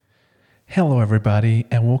Hello, everybody,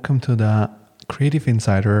 and welcome to the Creative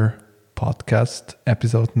Insider podcast,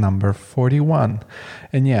 episode number 41.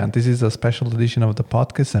 And yeah, this is a special edition of the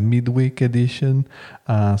podcast, a midweek edition.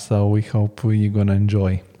 So we hope you're going to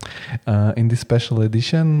enjoy. In this special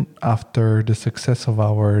edition, after the success of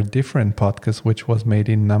our different podcast, which was made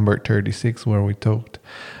in number 36, where we talked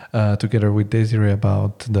together with Desiree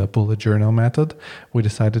about the bullet journal method, we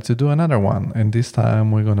decided to do another one. And this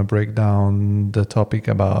time we're going to break down the topic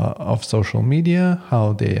of social media,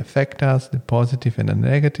 how they affect us, the positive and the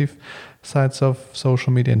negative sides of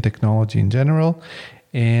social media and technology in general.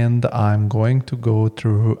 And I'm going to go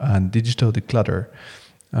through a digital declutter.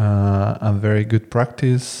 A very good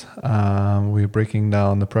practice. We're breaking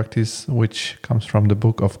down the practice which comes from the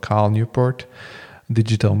book of Cal Newport,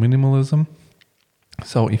 Digital Minimalism.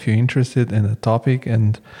 So if you're interested in the topic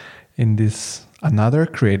and in this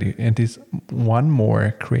one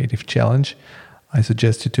more creative challenge, I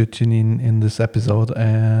suggest you to tune in this episode,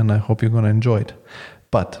 and I hope you're going to enjoy it.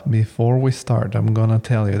 But before we start, I'm going to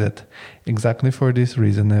tell you that exactly for this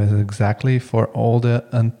reason, exactly for all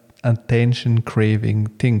the attention craving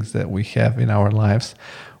things that we have in our lives,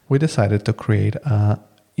 we decided to create an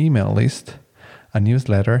email list, a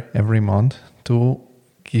newsletter every month to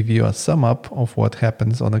give you a sum up of what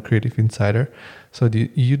happens on the Creative Insider, so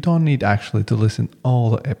that you don't need actually to listen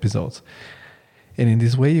all the episodes. And in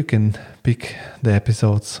this way, you can pick the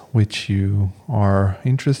episodes which you are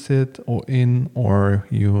interested in or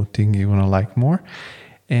you think you're going to like more.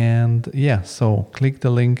 And yeah, so click the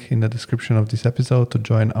link in the description of this episode to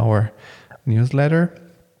join our newsletter.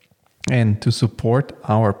 And to support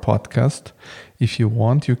our podcast, if you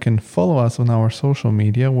want, you can follow us on our social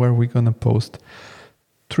media, where we're going to post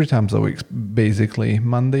 3 times a week, basically.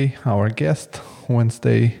 Monday, our guest;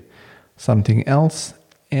 Wednesday, something else;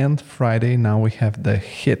 and Friday, now we have the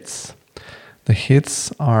hits. The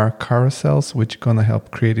hits are carousels which are going to help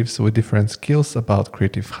creatives with different skills about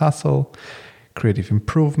creative hustle, creative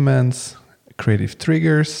improvements, creative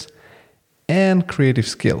triggers, and creative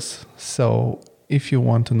skills. So if you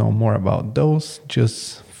want to know more about those,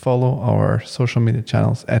 just follow our social media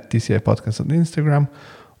channels at TCI Podcast on Instagram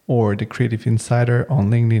or the Creative Insider on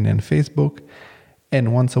LinkedIn and Facebook.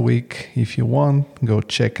 And once a week, if you want, go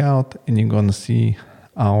check out and you're going to see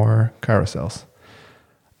our carousels.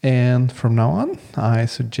 And from now on, I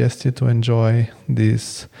suggest you to enjoy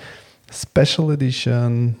this special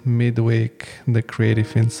edition midweek, the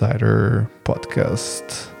Creative Insider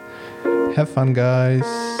podcast. Have fun, guys.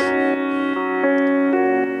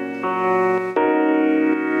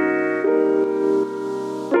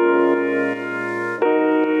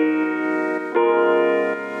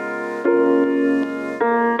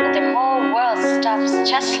 The whole world stops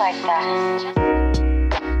just like that.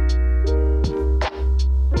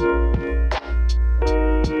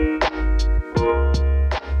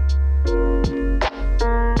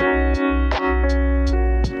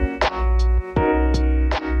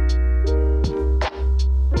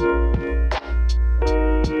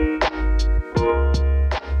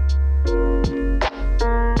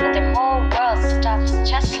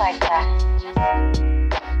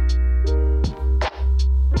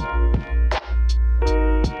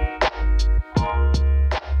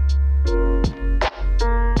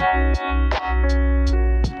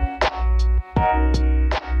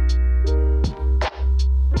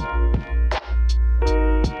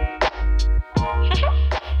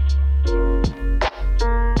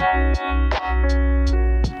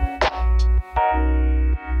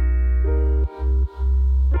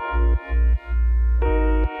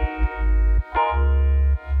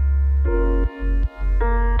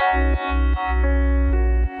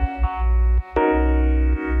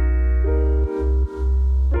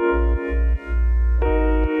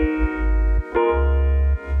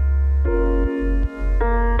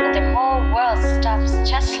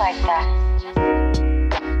 Just like that.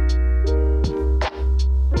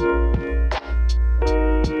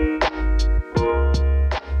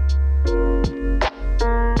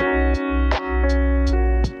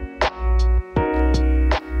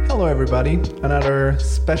 Hello, everybody. Another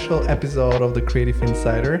special episode of the Creative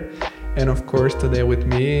Insider. And of course, today with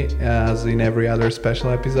me, as in every other special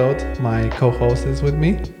episode, my co-host is with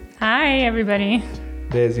me. Hi, everybody.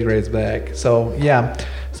 Desiree is back. So yeah,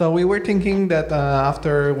 so we were thinking that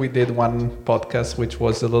after we did one podcast, which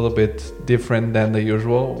was a little bit different than the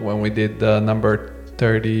usual, when we did the number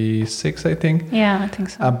 36, I think. Yeah, I think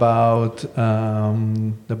so. About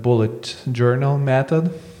the bullet journal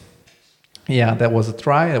method. Yeah, that was a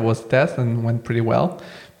try. It was a test and went pretty well.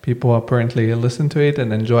 People apparently listened to it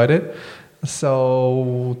and enjoyed it.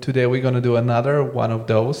 So today we're going to do another one of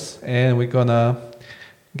those, and we're going to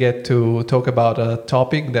get to talk about a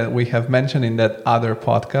topic that we have mentioned in that other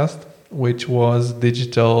podcast, which was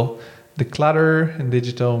digital declutter and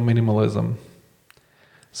digital minimalism.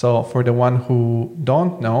 So for the one who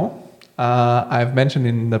don't know, I've mentioned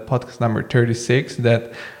in the podcast number 36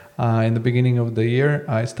 that in the beginning of the year,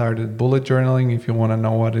 I started bullet journaling. If you want to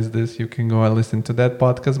know what is this, you can go and listen to that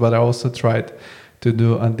podcast. But I also tried to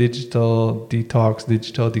do a digital detox,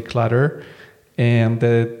 digital declutter, and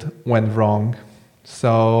that went wrong.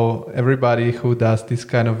 So everybody who does these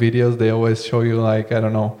kind of videos, they always show you like, I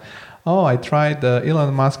don't know, oh, I tried the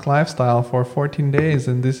Elon Musk lifestyle for 14 days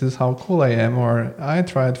and this is how cool I am. Or I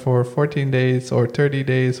tried for 14 days or 30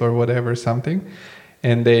 days or whatever, something.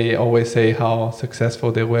 And they always say how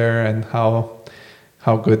successful they were and how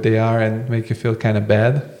good they are and make you feel kind of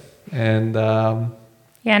bad. And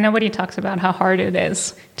yeah, nobody talks about how hard it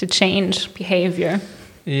is to change behavior.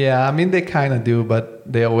 yeah, I mean, they kind of do,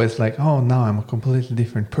 but they always like, oh, now I'm a completely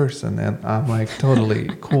different person and I'm like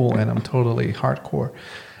totally cool and I'm totally hardcore.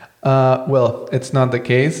 Well, it's not the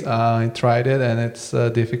case. I tried it and it's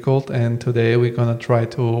difficult. And today we're going to try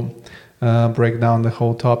to break down the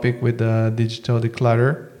whole topic with the digital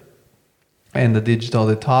declutter and the digital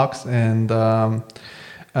detox. And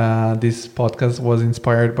this podcast was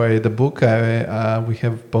inspired by the book we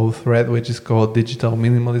have both read, which is called Digital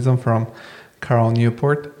Minimalism from Carl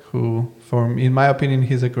Newport, who, in my opinion,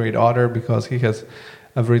 he's a great author because he has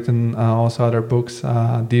I've written also other books.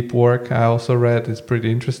 Deep Work I also read. It's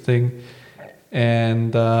pretty interesting.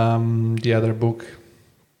 And the other book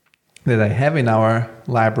that I have in our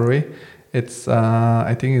library, it's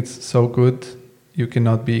I think it's So Good You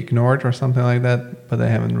Cannot Be Ignored or something like that, but I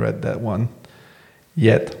haven't read that one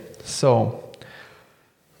yet. So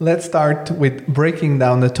let's start with breaking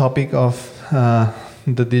down the topic of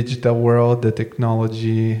the digital world, the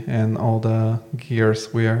technology, and all the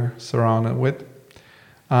gears we are surrounded with.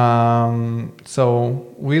 So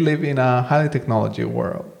we live in a highly technology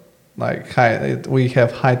world. Like we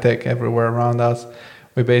have high tech everywhere around us.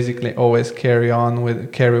 We basically always carry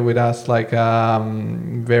with us like a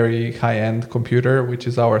very high end computer, which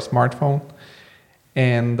is our smartphone,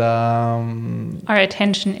 and our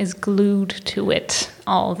attention is glued to it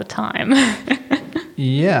all the time.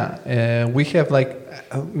 Yeah, we have like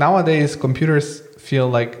nowadays computers feel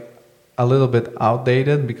like a little bit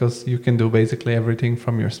outdated because you can do basically everything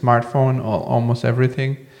from your smartphone, or almost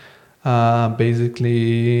everything.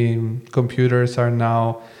 Basically, computers are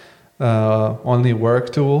now only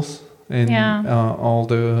work tools, and all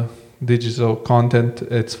the digital content,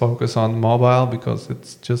 it's focused on mobile because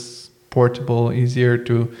it's just portable, easier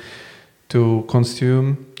to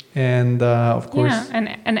consume. And of course, and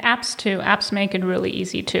apps too. Apps make it really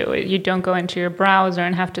easy too. You don't go into your browser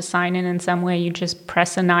and have to sign in some way. You just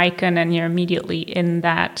press an icon and you're immediately in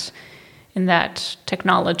that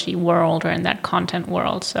technology world or in that content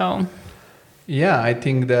world. So yeah, I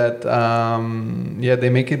think that they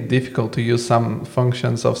make it difficult to use some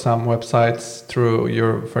functions of some websites through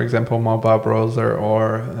your, for example, mobile browser,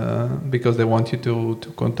 or because they want you to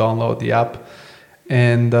download the app.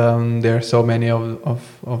 And there are so many of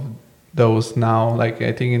those now. Like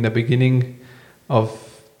I think in the beginning of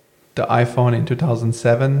the iPhone in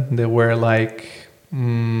 2007, there were like I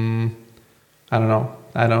don't know.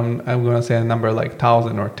 I'm gonna say a number like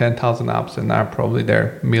 1,000 or 10,000 apps, and now probably there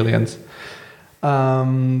are millions.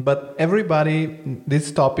 But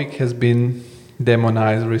this topic has been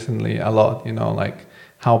demonized recently a lot. You know, like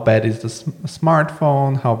how bad is the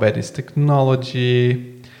smartphone? How bad is technology?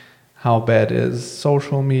 How bad is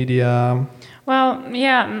social media? Well,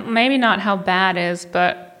 yeah, maybe not how bad is,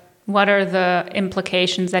 but what are the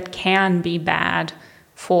implications that can be bad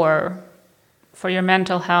for your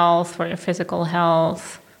mental health, for your physical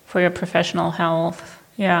health, for your professional health?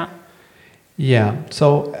 Yeah. Yeah.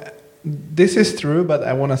 So this is true, but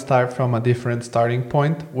I want to start from a different starting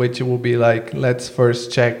point, which will be like, let's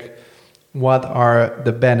first check what are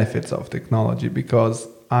the benefits of technology, because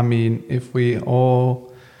I mean,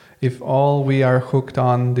 if all we are hooked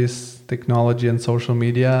on this technology and social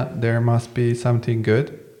media, there must be something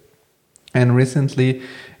good. And recently,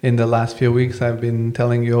 in the last few weeks, I've been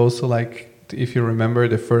telling you also, like, if you remember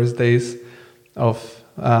the first days of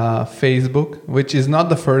Facebook, which is not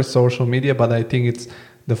the first social media, but I think it's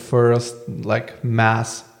the first like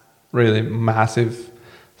really massive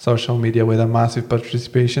social media with a massive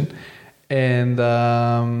participation. And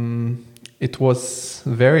it was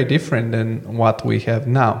very different than what we have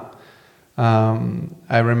now.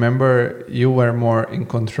 I remember you were more in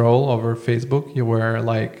control over Facebook.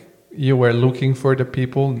 You were looking for the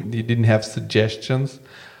people. You didn't have suggestions,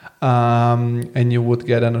 and you would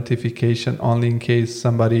get a notification only in case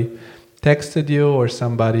somebody texted you, or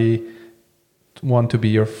somebody want to be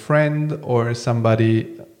your friend, or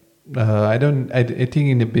somebody. I think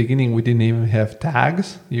in the beginning we didn't even have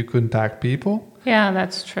tags. You couldn't tag people. Yeah,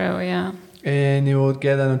 that's true. Yeah. And you would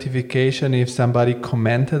get a notification if somebody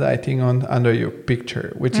commented, I think, on under your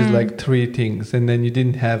picture, which is like 3 things. And then you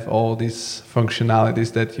didn't have all these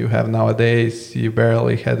functionalities that you have nowadays. You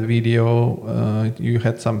barely had video. You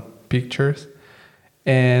had some pictures.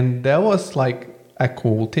 And that was like a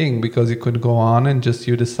cool thing, because you could go on and just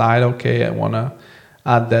you decide, okay, I want to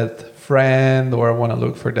add that friend, or I want to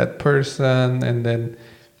look for that person. And then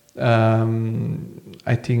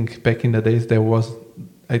I think back in the days there was,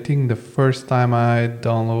 I think the first time I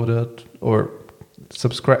downloaded or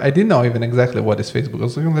subscribed, I didn't know even exactly what is Facebook. I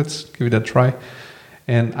was like, let's give it a try.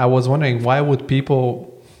 And I was wondering, why would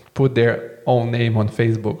people put their own name on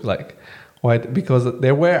Facebook? Like, why? Because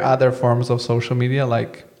there were other forms of social media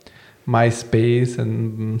like MySpace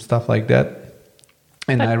and stuff like that.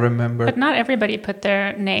 And I remember... But not everybody put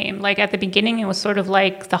their name. Like at the beginning, it was sort of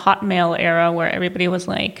like the Hotmail era where everybody was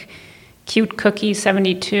like Cute Cookie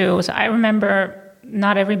 72. So I remember...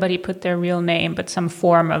 Not everybody put their real name, but some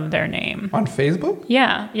form of their name on Facebook.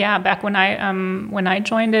 Yeah. Back when I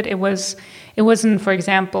joined it, it wasn't, for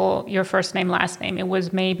example, your first name, last name. It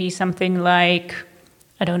was maybe something like,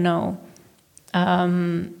 I don't know,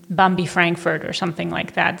 Bambi Frankfurt or something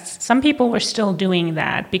like that. Some people were still doing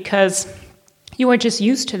that because you were just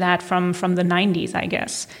used to that from the 90s, I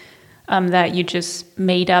guess. That you just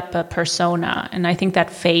made up a persona, and I think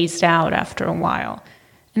that phased out after a while.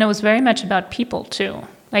 And it was very much about people, too.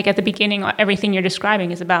 Like at the beginning, everything you're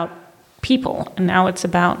describing is about people. And now it's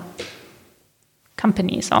about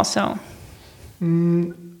companies also.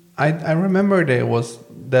 I remember that was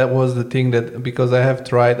the thing that, because I have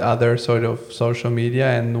tried other sort of social media,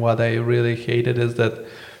 and what I really hated is that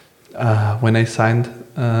when I signed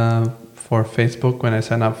for Facebook, when I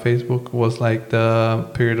signed up Facebook, was like the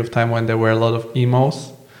period of time when there were a lot of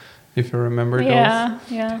emos. If you remember those.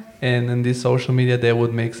 Yeah. And in this social media, they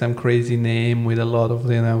would make some crazy name with a lot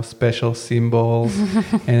of, special symbols.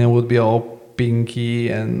 And it would be all pinky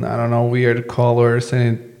and, I don't know, weird colors.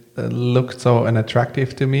 And it looked so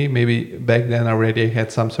unattractive to me. Maybe back then already I had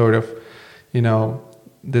some sort of,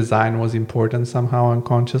 design was important somehow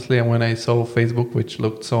unconsciously. And when I saw Facebook, which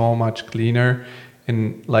looked so much cleaner,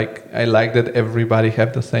 and I like that everybody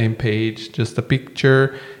have the same page, just a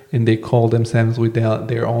picture, and they call themselves with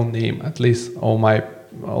their own name. At least all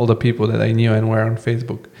the people that I knew and were on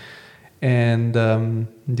Facebook. And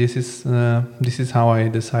this is how I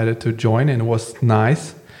decided to join, and it was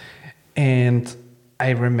nice. And I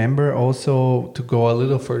remember also, to go a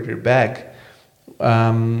little further back,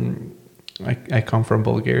 I come from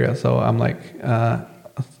Bulgaria, so I'm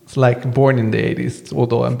it's like born in the 80s,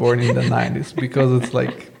 although I'm born in the 90s, because it's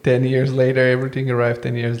like 10 years later, everything arrived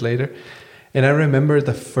 10 years later. And I remember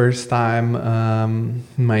the first time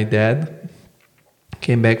my dad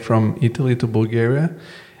came back from Italy to Bulgaria,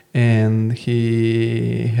 and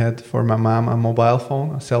he had for my mom a mobile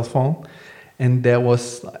phone, a cell phone, and that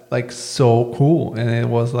was like so cool. And it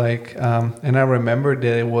was like, and I remember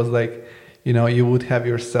that it was like, you would have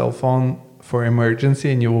your cell phone for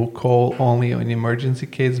emergency, and you will call only in emergency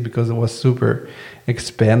case, because it was super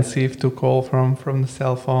expensive to call from the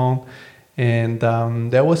cell phone. And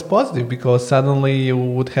that was positive, because suddenly you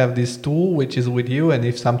would have this tool which is with you, and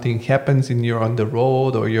if something happens and you're on the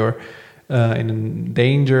road, or you're in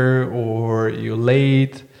danger, or you're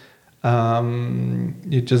late,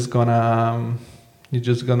 you're just gonna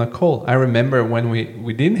call. I remember when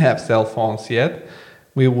we didn't have cell phones yet,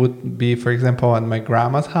 we would be, for example, at my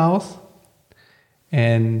grandma's house,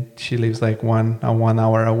 and she lives like 1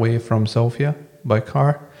 hour away from Sofia by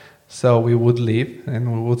car. So we would leave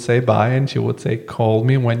and we would say bye, and she would say, call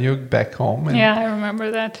me when you're back home. And, I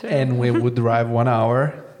remember that too. And we would drive 1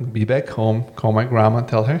 hour, be back home, call my grandma,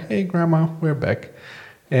 tell her, hey, grandma, we're back.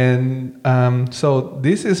 And so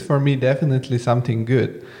this is for me definitely something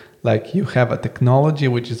good. Like, you have a technology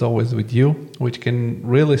which is always with you, which can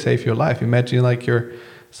really save your life. Imagine like you're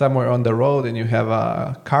somewhere on the road and you have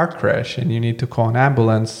a car crash and you need to call an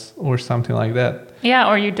ambulance or something like that. Yeah,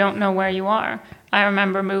 or you don't know where you are. I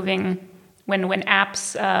remember moving when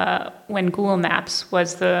Google Maps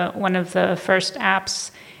was one of the first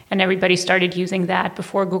apps, and everybody started using that.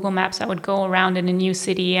 Before Google Maps, I would go around in a new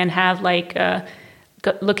city and have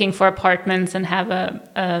looking for apartments, and have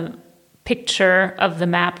a picture of the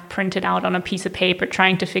map printed out on a piece of paper,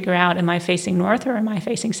 trying to figure out, am I facing north or am I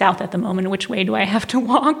facing south at the moment? Which way do I have to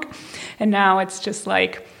walk? And now it's just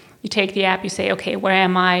like, you take the app, you say, okay, where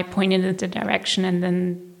am I? Point it in the direction, and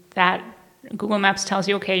then that Google Maps tells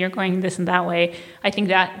you, okay, you're going this and that way. I think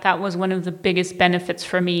that was one of the biggest benefits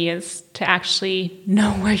for me, is to actually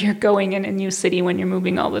know where you're going in a new city when you're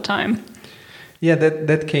moving all the time. Yeah,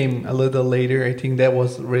 that came a little later. I think that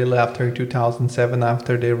was really after 2007,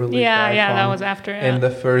 after they released the iPhone. Yeah, that was after. Yeah. And the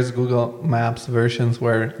first Google Maps versions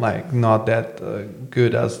were like not that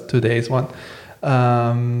good as today's one.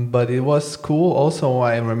 But it was cool. Also,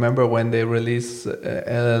 I remember when they released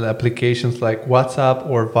applications like WhatsApp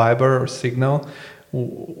or Viber or Signal,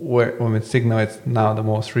 Signal is now the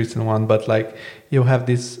most recent one, but like you have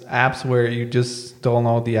these apps where you just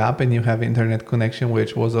download the app and you have internet connection,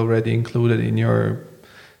 which was already included in your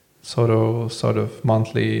sort of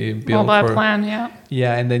monthly bill mobile plan.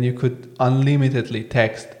 Yeah, and then you could unlimitedly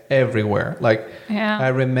text everywhere. Like I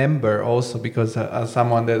remember also, because as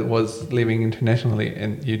someone that was living internationally,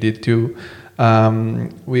 and you did too,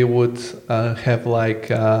 we would have like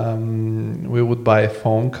we would buy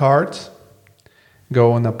phone cards,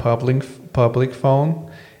 go on a public phone,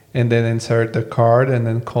 and then insert the card and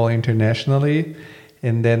then call internationally.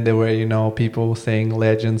 And then there were, people saying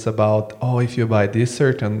legends about, if you buy this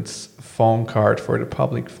certain phone card for the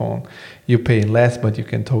public phone, you pay less, but you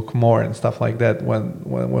can talk more and stuff like that, when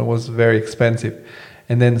it was very expensive.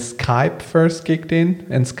 And then Skype first kicked in,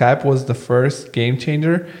 and Skype was the first game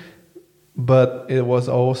changer. But it was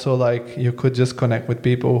also like you could just connect with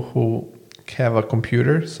people who have a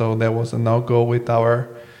computer. So there was a no-go with our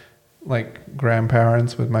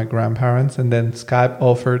grandparents, with my grandparents. And then Skype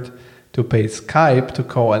offered to pay Skype to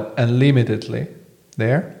call unlimitedly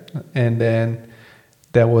there. And then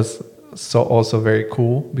that was also very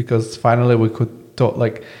cool, because finally we could talk,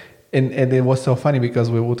 and it was so funny because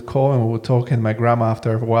we would call and we would talk, and my grandma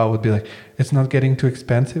after a while would be like, "It's not getting too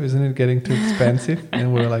expensive, isn't it getting too expensive?"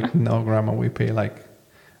 And we were like, "No, Grandma, we pay like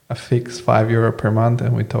a fixed €5 per month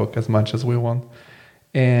and we talk as much as we want."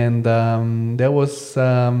 And that was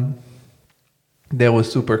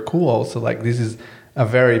super cool also. Like, this is a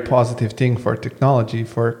very positive thing for technology,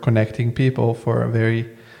 for connecting people for a very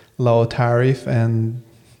low tariff. And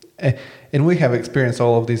we have experienced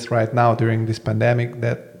all of this right now during this pandemic,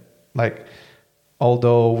 that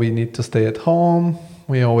although we need to stay at home,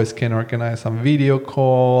 we always can organize some video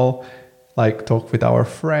call, talk with our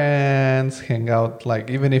friends, hang out,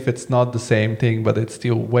 even if it's not the same thing, but it's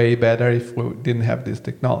still way better if we didn't have this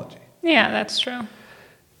technology. Yeah, that's true.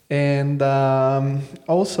 And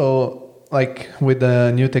also, with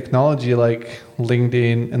the new technology, like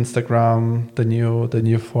LinkedIn, Instagram, the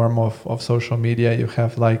new form of social media, you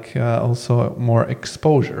have also more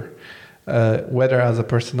exposure, whether as a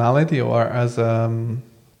personality or as a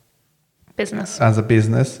business.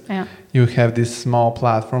 Yeah. You have this small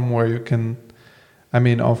platform where you can,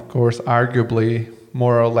 of course, arguably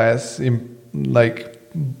more or less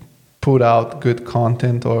put out good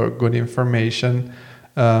content or good information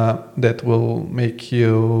that will make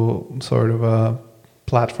you sort of a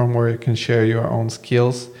platform where you can share your own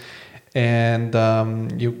skills, and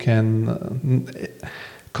you can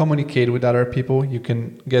communicate with other people. You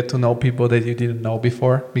can get to know people that you didn't know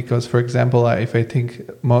before. Because, for example, if I think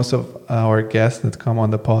most of our guests that come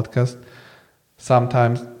on the podcast,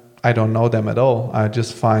 sometimes I don't know them at all. I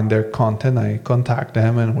just find their content, I contact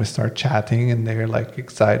them, and we start chatting, and they're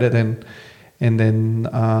excited, and then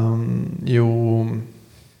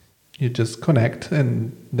you just connect,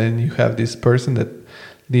 and then you have this person that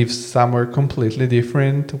lives somewhere completely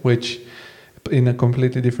different, which in a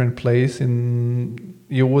completely different place, and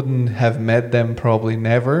you wouldn't have met them probably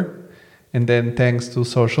never. And then thanks to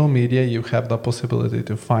social media, you have the possibility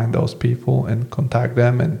to find those people and contact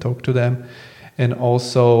them and talk to them. And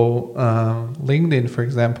also LinkedIn, for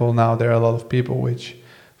example, now there are a lot of people which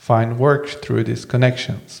find work through these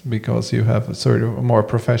connections, because you have a sort of a more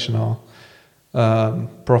professional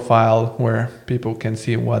profile where people can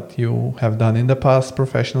see what you have done in the past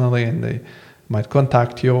professionally, and they might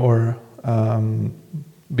contact you, or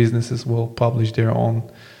businesses will publish their own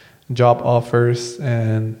job offers,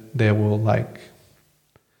 and they will I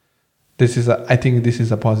think this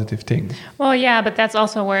is a positive thing. Well, yeah, but that's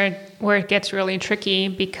also where it gets really tricky,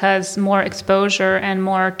 because more exposure and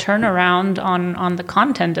more turnaround on the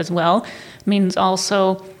content as well means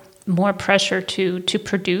also more pressure to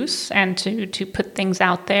produce and to put things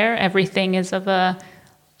out there. Everything has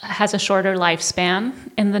a shorter lifespan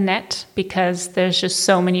in the net, because there's just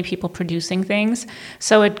so many people producing things.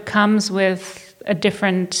 So it comes with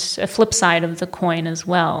a flip side of the coin as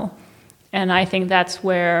well. And I think that's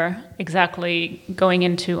where, exactly going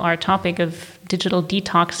into our topic of digital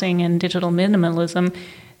detoxing and digital minimalism,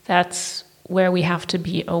 that's where we have to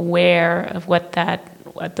be aware of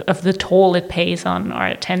of the toll it pays on our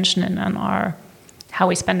attention and on our how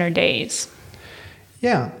we spend our days.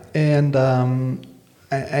 Yeah, and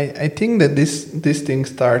I think that this thing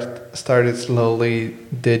started slowly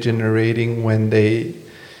degenerating when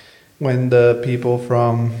the people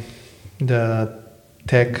from the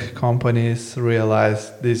tech companies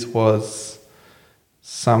realized this was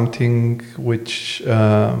something which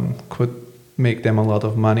could make them a lot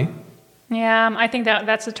of money. Yeah, I think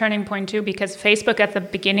that's a turning point too, because Facebook at the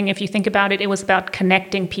beginning, if you think about it, it was about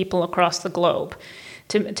connecting people across the globe,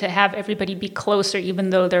 to have everybody be closer even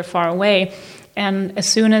though they're far away. And as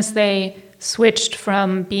soon as they switched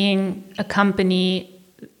from being a company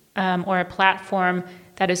or a platform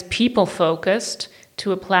that is people-focused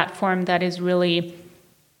to a platform that is really,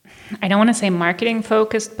 I don't want to say marketing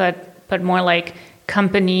focused, but more like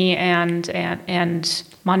company and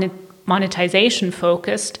monetization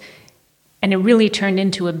focused, and it really turned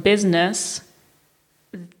into a business,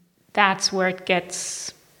 that's where it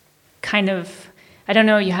gets kind of, I don't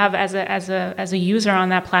know, you have as a user on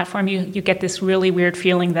that platform, you get this really weird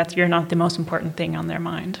feeling that you're not the most important thing on their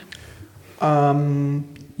mind.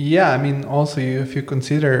 Yeah, I mean, also if you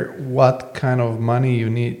consider what kind of money you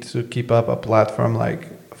need to keep up a platform like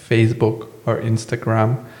Facebook or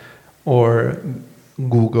Instagram or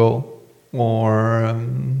Google or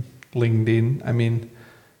LinkedIn, I mean,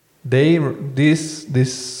 these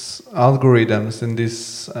algorithms and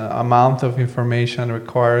this amount of information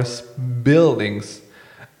requires buildings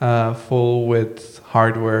full with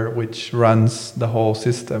hardware which runs the whole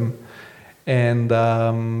system. And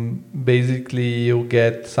basically you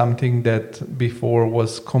get something that before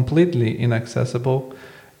was completely inaccessible.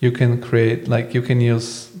 You can create, like, you can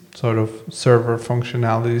use sort of server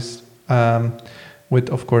functionalities with,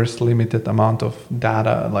 of course, limited amount of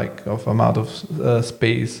data, like of amount of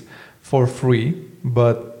space for free,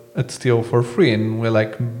 but it's still for free. And we're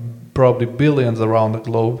like probably billions around the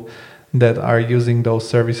globe that are using those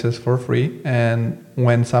services for free. And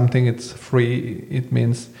when something is free, it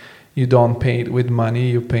means you don't pay it with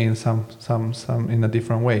money, you pay in some in a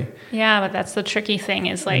different way. Yeah, but that's the tricky thing,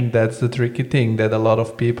 is like... And that's the tricky thing, that a lot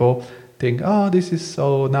of people think, oh, this is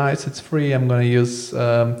so nice, it's free, I'm going to use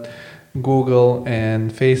Google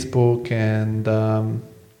and Facebook. And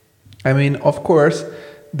I mean, of course,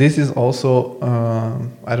 this is also,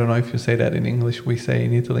 I don't know if you say that in English, we say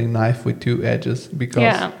in Italy, knife with two edges,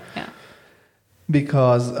 because...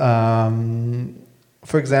 Because,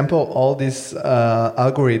 for example, all these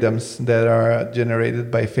algorithms that are generated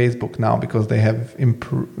by Facebook now, because they have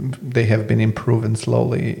been improving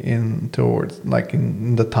slowly in towards, like,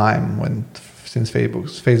 in the time when since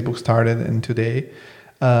Facebook started and today,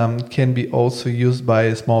 can be also used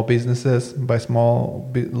by small businesses, by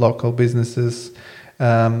local businesses.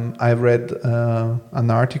 I read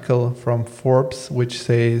an article from Forbes which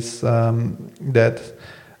says that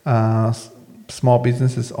small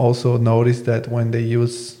businesses also notice that when they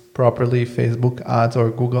use properly Facebook ads or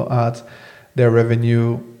Google ads, their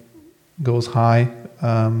revenue goes high.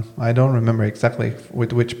 I don't remember exactly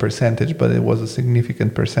with which percentage, but it was a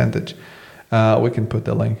significant percentage. We can put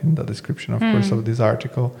the link in the description, of course, of this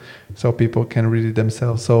article, so people can read it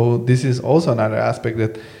themselves. So this is also another aspect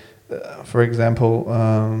that, for example,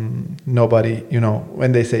 nobody,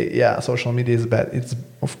 when they say, yeah, social media is bad,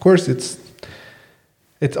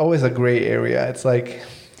 it's always a gray area. It's like...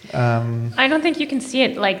 I don't think you can see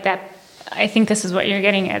it like that. I think this is what you're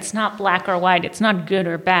getting at. It's not black or white. It's not good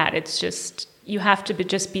or bad. It's just, you have to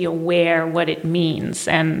just be aware what it means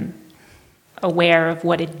and aware of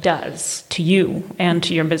what it does to you and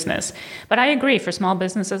to your business. But I agree, for small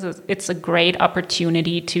businesses, it's a great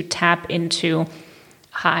opportunity to tap into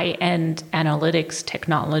high-end analytics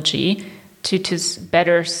technology to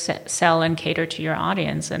better sell and cater to your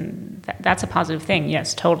audience. And that's a positive thing.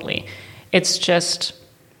 Yes, totally. It's just,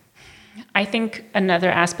 I think another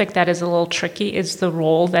aspect that is a little tricky is the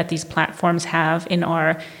role that these platforms have in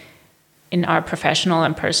our professional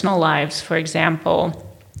and personal lives. For example,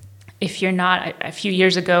 if you're not, a few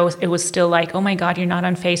years ago, it was still like, oh my God, you're not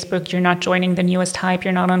on Facebook, you're not joining the newest hype,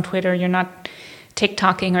 you're not on Twitter, you're not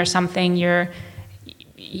TikToking or something, you're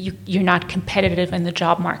not competitive in the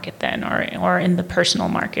job market then, or in the personal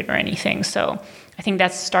market or anything. So I think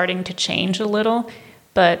that's starting to change a little,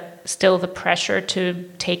 but still the pressure to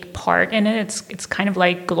take part in it, it's kind of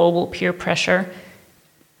like global peer pressure.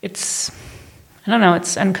 It's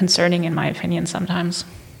unconcerning in my opinion sometimes.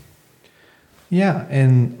 Yeah,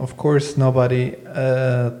 and of course nobody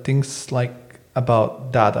thinks like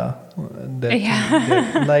about data.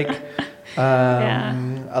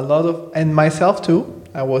 A lot of, and myself too,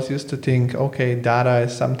 I was used to think, okay, data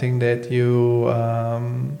is something that you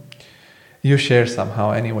you share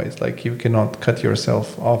somehow anyways. Like you cannot cut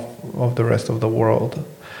yourself off of the rest of the world.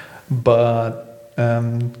 But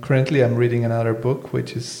currently I'm reading another book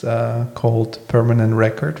which is called Permanent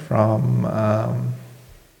Record from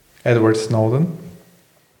Edward Snowden.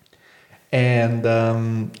 And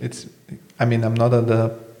I'm not at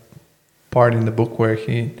the part in the book where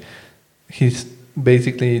he's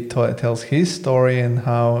basically tells his story and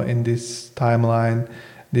how in this timeline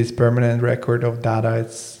this permanent record of data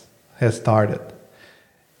has started.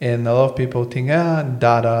 And a lot of people think,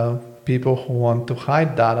 data, people who want to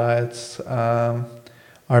hide data,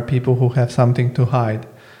 are people who have something to hide.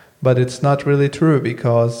 But it's not really true,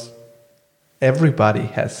 because everybody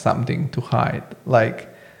has something to hide. Like,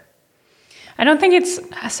 I don't think it's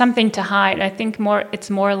something to hide. I think it's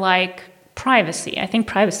more like privacy. I think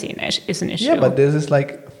privacy is an issue. Yeah, but this is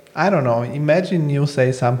like, I don't know, imagine you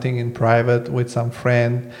say something in private with some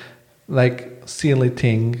friend, like silly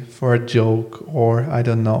thing for a joke, or I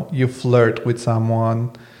don't know, you flirt with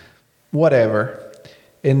someone, whatever.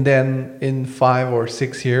 And then in 5 or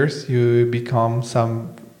 6 years, you become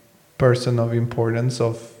some person of importance,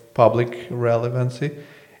 of public relevancy.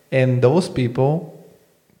 And those people,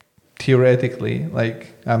 theoretically,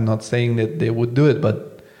 like, I'm not saying that they would do it,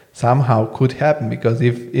 but somehow could happen, because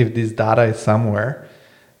if this data is somewhere,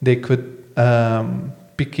 they could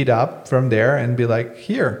pick it up from there and be like,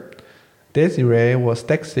 here, Desiree was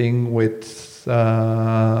texting with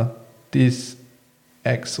this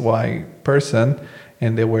XY person,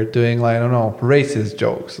 and they were doing, like, I don't know, racist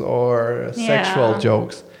jokes or sexual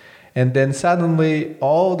jokes. And then suddenly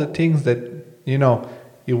all the things that,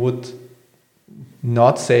 you would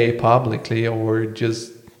not say publicly, or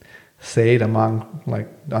just say it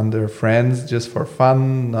under friends just for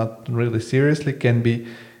fun, not really seriously, can be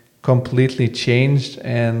completely changed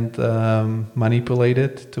and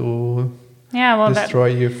manipulated to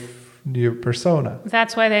destroy your persona.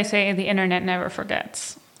 That's why they say the internet never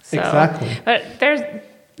forgets. So, exactly. But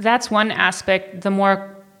that's one aspect. The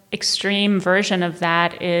more extreme version of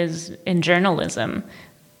that is in journalism,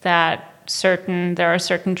 that there are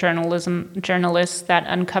certain journalists that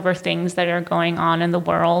uncover things that are going on in the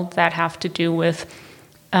world that have to do with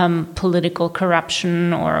political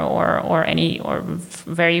corruption or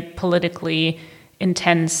very politically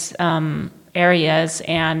intense areas,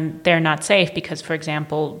 and they're not safe because, for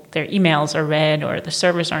example, their emails are read or the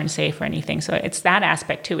servers aren't safe or anything. So it's that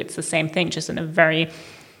aspect too. It's the same thing, just in a very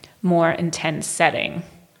more intense setting.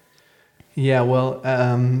 Yeah, well,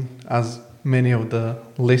 as many of the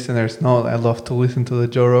listeners know, I love to listen to the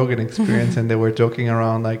Joe Rogan Experience, and they were joking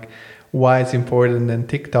around like why it's important. And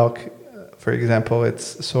TikTok, for example,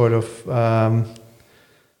 it's sort of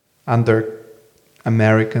under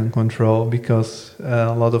American control, because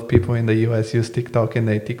a lot of people in the US use TikTok and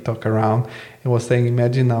they TikTok around. It was saying,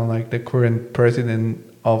 imagine now, like, the current president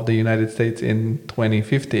of the United States in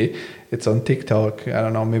 2050, it's on TikTok. I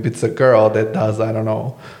don't know, maybe it's a girl that does, I don't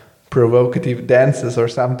know, provocative dances or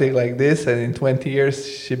something like this, and in 20 years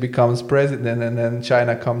she becomes president, and then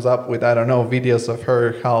China comes up with, I don't know, videos of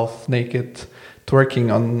her half naked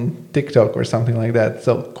twerking on TikTok or something like that.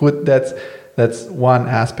 So that's one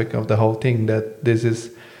aspect of the whole thing, that this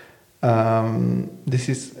is,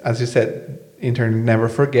 as you said, internet never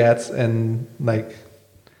forgets, and like,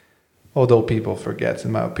 although people forget,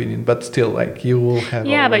 in my opinion, but still, like, you will have.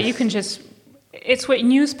 Yeah, but you can just. It's what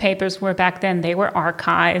newspapers were back then. They were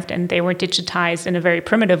archived and they were digitized in a very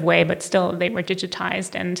primitive way, but still they were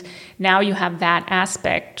digitized. And now you have that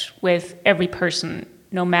aspect with every person,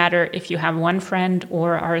 no matter if you have one friend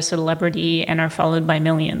or are a celebrity and are followed by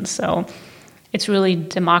millions. So it's really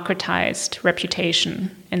democratized reputation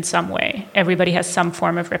in some way. Everybody has some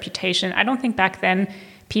form of reputation. I don't think back then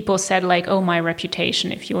people said, like, oh, my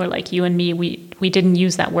reputation. If you were like you and me, we didn't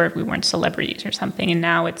use that word. We weren't celebrities or something. And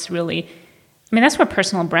now it's really, I mean, that's where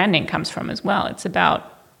personal branding comes from as well. It's about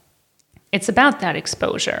that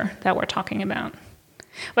exposure that we're talking about.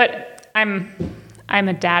 But I'm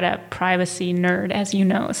a data privacy nerd, as you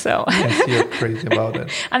know, so. Yes, you're crazy about it.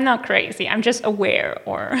 I'm not crazy. I'm just aware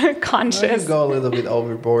or conscious. Well, you go a little bit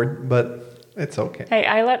overboard, but it's okay. Hey,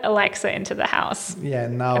 I let Alexa into the house. Yeah,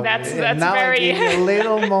 now that's now very. I give you a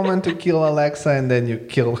little moment to kill Alexa, and then you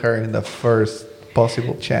kill her in the first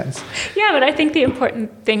possible chance. Yeah, but I think the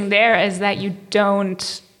important thing there is that you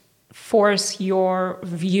don't force your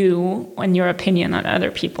view and your opinion on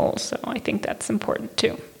other people. So I think that's important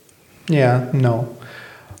too. Yeah, no.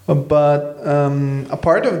 But a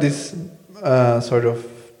part of this sort of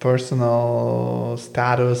personal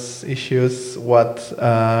status issues, what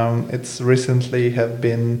it's recently have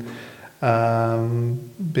been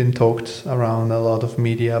been talked around a lot of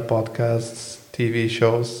media, podcasts, TV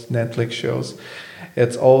shows, Netflix shows.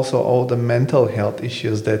 It's also all the mental health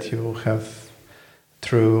issues that you have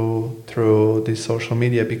through this social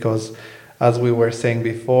media, because as we were saying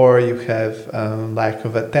before, you have lack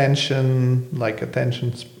of attention, like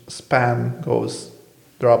attention span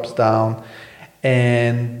drops down,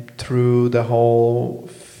 and through the whole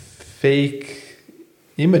fake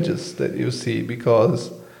images that you see,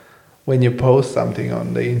 because when you post something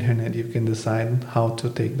on the internet, you can decide how to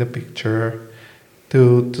take the picture,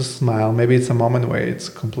 to smile. Maybe it's a moment where it's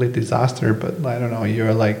a complete disaster, but I don't know,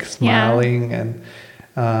 you're like smiling. And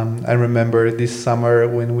I remember this summer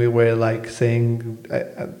when we were like saying,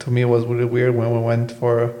 to me it was really weird when we went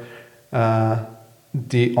for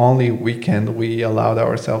the only weekend we allowed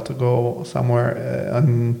ourselves to go somewhere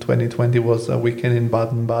in 2020 was a weekend in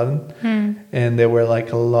Baden-Baden. And there were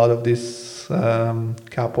like a lot of these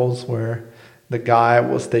couples where the guy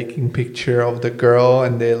was taking picture of the girl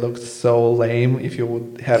and they looked so lame if you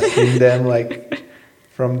would have seen them like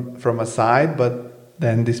from a side, but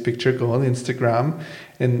then this picture go on Instagram.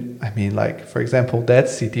 And I mean, like, for example, that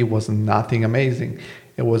city was nothing amazing.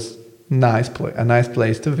 It was a nice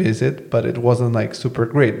place to visit, but it wasn't like super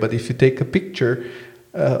great. But if you take a picture,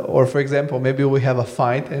 or for example, maybe we have a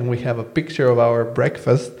fight and we have a picture of our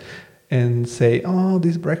breakfast and say, oh,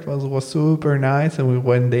 this breakfast was super nice, and we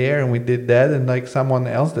went there and we did that, and like someone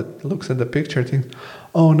else that looks at the picture thinks,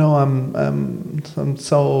 oh no, I'm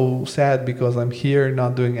so sad because I'm here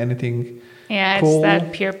not doing anything. Yeah, cool. It's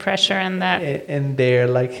that peer pressure and that. And they're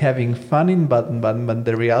like having fun in Baden-Baden, but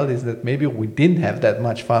the reality is that maybe we didn't have that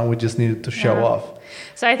much fun. We just needed to show off.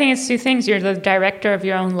 So I think it's two things. You're the director of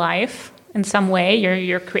your own life in some way.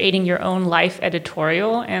 You're creating your own life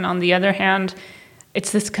editorial, and on the other hand,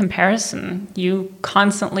 it's this comparison. You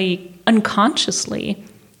constantly, unconsciously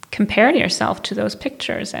compare yourself to those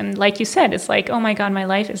pictures. And like you said, it's like, oh my God, my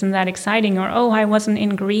life isn't that exciting. Or, oh, I wasn't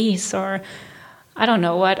in Greece. Or I don't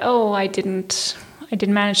know what. Oh, I didn't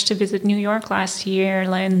manage to visit New York last year.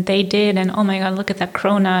 And they did. And oh my God, look at that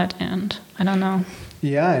cronut. And I don't know.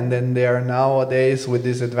 Yeah, and then there are nowadays with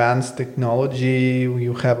this advanced technology,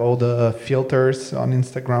 you have all the filters on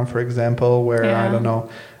Instagram, for example, where, I don't know,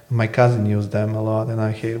 my cousin used them a lot, and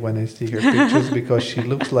I hate when I see her pictures because she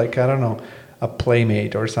looks like, I don't know, a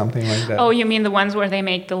playmate or something like that. Oh, you mean the ones where they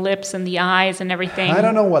make the lips and the eyes and everything? I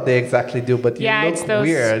don't know what they exactly do, but you look it's those...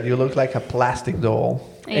 weird. You look like a plastic doll.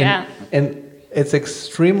 Yeah. And it's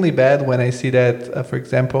extremely bad when I see that, for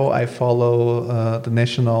example, I follow the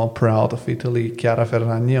national proud of Italy, Chiara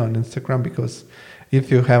Ferragni, on Instagram, because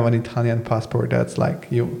if you have an Italian passport, that's like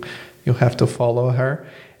you have to follow her.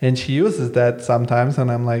 And she uses that sometimes,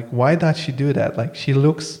 and I'm like, why does she do that? Like, she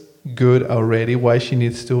looks good already. Why she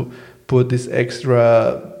needs to put this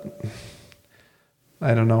extra,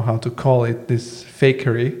 I don't know how to call it, this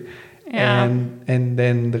fakery. Yeah. And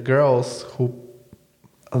then the girls who,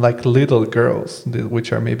 like little girls,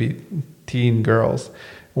 which are maybe teen girls,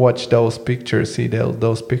 watch those pictures, see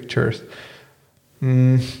those pictures,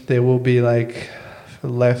 they will be like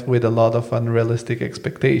left with a lot of unrealistic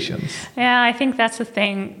expectations. Yeah, I think that's the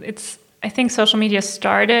thing. I think social media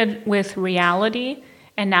started with reality,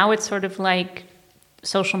 and now it's sort of like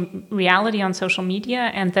social reality on social media,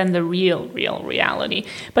 and then the real reality.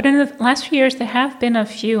 But in the last few years, there have been a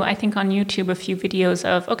few, I think on YouTube, a few videos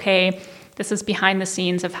of, okay, this is behind the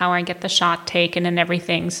scenes of how I get the shot taken and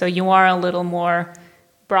everything. So you are a little more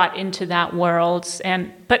brought into that world,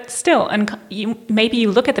 but still, maybe you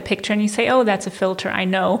look at the picture and you say, oh, that's a filter, I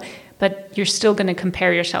know, but you're still going to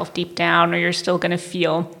compare yourself deep down, or you're still going to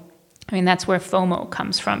feel, I mean, that's where FOMO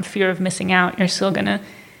comes from, fear of missing out. You're still going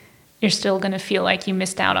to feel like you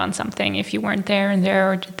missed out on something if you weren't there and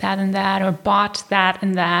there, or did that and that, or bought that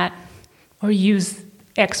and that, or used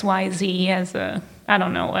XYZ as I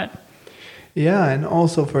don't know what. Yeah, and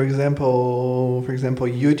also, for example,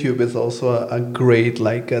 YouTube is also a great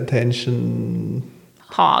like attention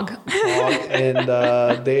hog. And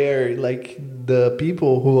they're like the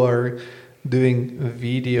people who are doing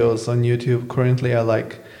videos on YouTube currently are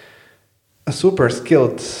like super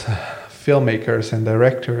skilled filmmakers and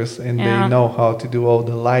directors, and they know how to do all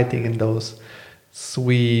the lighting and those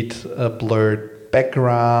sweet blurred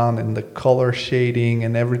background and the color shading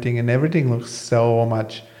and everything looks so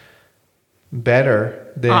much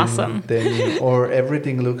better than or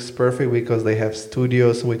everything looks perfect because they have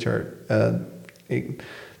studios which are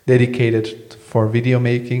dedicated for video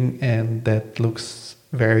making, and that looks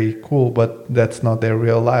very cool, but that's not their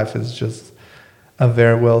real life. It's just a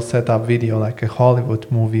very well set up video, like a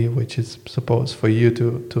Hollywood movie, which is supposed for you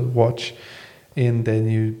to watch, and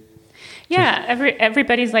then Yeah,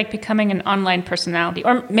 everybody's like becoming an online personality,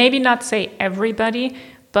 or maybe not say everybody,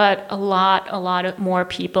 but a lot of more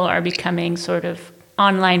people are becoming sort of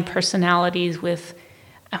online personalities with,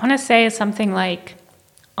 I want to say something like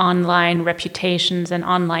online reputations and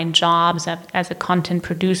online jobs as a content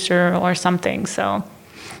producer or something. So,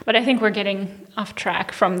 but I think we're getting off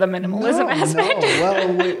track from the minimalism aspect. No,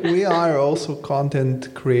 well, we are also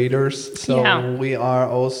content creators, so we are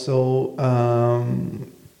also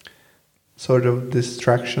sort of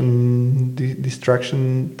distraction.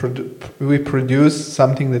 We produce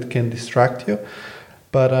something that can distract you,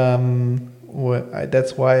 but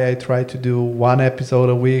that's why I try to do one episode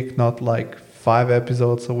a week, not like 5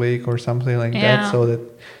 episodes a week or something like that, so that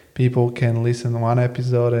people can listen to one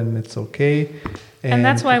episode and it's okay. And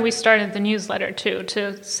that's why we started the newsletter too,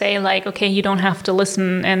 to say like, okay, you don't have to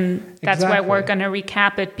listen, and that's why we're going to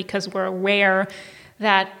recap it, because we're aware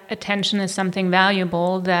that attention is something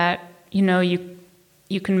valuable that, you know, you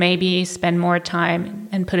can maybe spend more time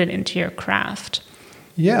and put it into your craft.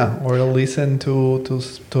 Yeah, or listen to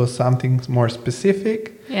something more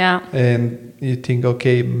specific. Yeah. And you think,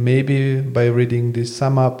 okay, maybe by reading this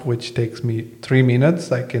sum up, which takes me 3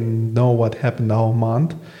 minutes, I can know what happened the whole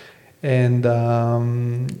month. And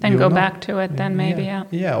then go back to it then maybe.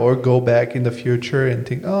 Yeah, or go back in the future and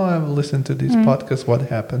think, oh, I've listened to this podcast, what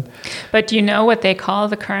happened? But do you know what they call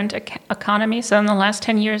the current economy? So in the last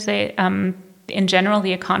 10 years, they in general,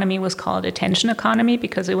 the economy was called attention economy,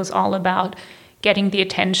 because it was all about getting the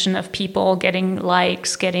attention of people, getting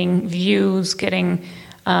likes, getting views, getting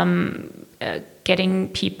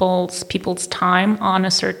people's time on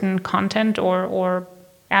a certain content or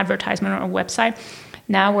advertisement or website.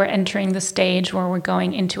 Now we're entering the stage where we're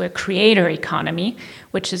going into a creator economy,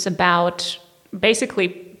 which is about basically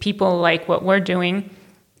people like what we're doing,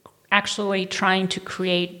 actually trying to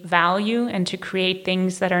create value and to create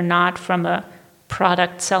things that are not from a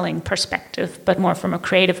product selling perspective, but more from a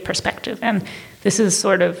creative perspective. And this is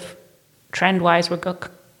sort of trend-wise,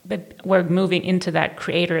 we're moving into that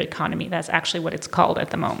creator economy. That's actually what it's called at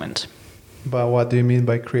the moment. But what do you mean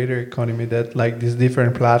by creator economy? That like these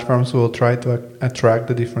different platforms will try to attract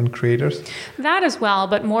the different creators? That as well,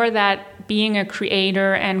 but more that being a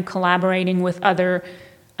creator and collaborating with other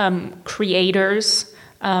creators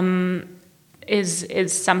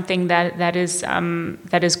is something that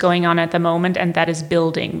is going on at the moment, and that is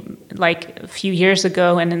building. Like a few years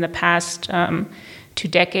ago and in the past 2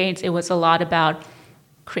 decades, it was a lot about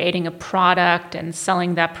creating a product and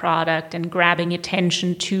selling that product and grabbing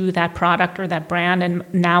attention to that product or that brand. And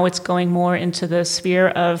now it's going more into the sphere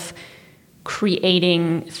of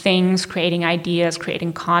creating things, creating ideas,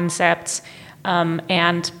 creating concepts,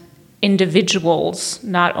 and individuals,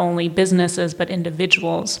 not only businesses, but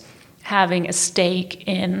individuals having a stake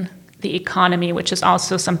in the economy, which is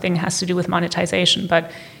also something that has to do with monetization, but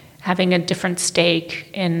having a different stake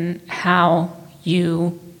in how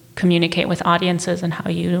you communicate with audiences and how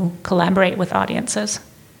you collaborate with audiences.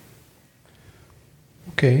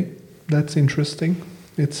 Okay, that's interesting.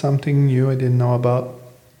 It's something new I didn't know about.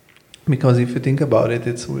 Because if you think about it,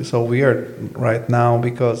 it's so weird right now,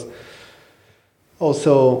 because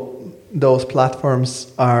also those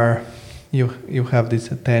platforms are, you have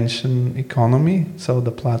this attention economy, so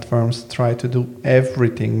the platforms try to do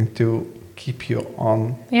everything to keep you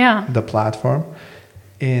on the platform.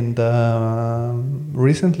 And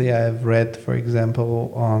recently I've read, for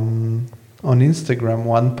example, on Instagram,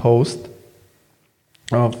 one post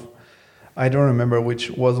of, I don't remember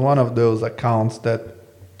which, was one of those accounts that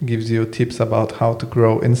gives you tips about how to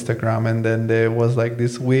grow Instagram. And then there was like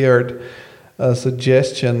this weird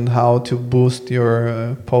suggestion how to boost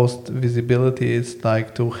your post visibility. It's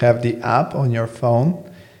like to have the app on your phone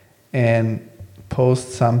and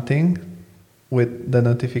post something with the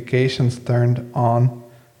notifications turned on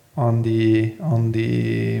the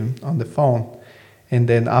phone, and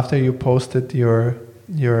then after you posted your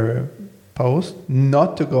post,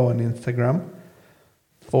 not to go on Instagram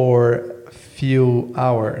for a few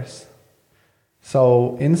hours.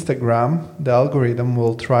 So Instagram, the algorithm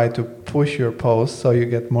will try to push your post so you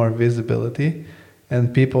get more visibility,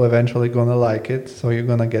 and people eventually gonna like it, so you're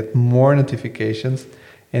gonna get more notifications,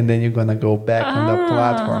 and then you're gonna go back on the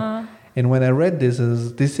platform. And when I read this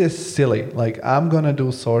is silly. Like, I'm gonna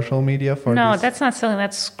do social media for this. No, that's not silly.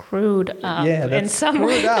 That's screwed up. Yeah, that's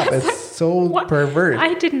screwed up. It's so perverse.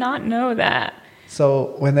 I did not know that.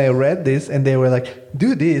 So when I read this and they were like,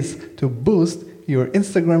 do this to boost your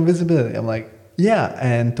Instagram visibility, I'm like, yeah,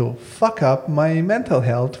 and to fuck up my mental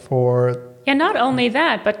health for... Yeah, not only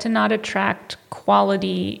that, but to not attract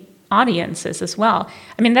quality audiences as well.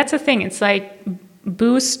 I mean, that's the thing. It's like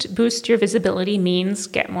boost your visibility means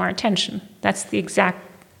get more attention. That's the exact.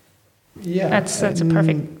 Yeah, That's a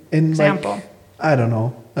perfect example. Like, I don't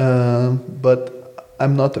know, but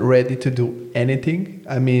I'm not ready to do anything.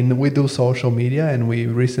 I mean, we do social media, and we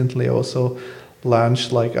recently also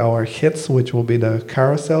launched like our hits, which will be the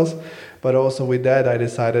carousels. But also with that, I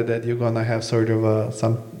decided that you're gonna have sort of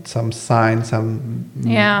some sign, some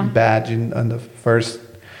badge on the first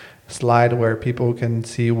slide where people can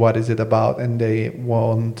see what is it about, and they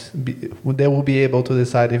will be able to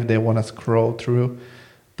decide if they want to scroll through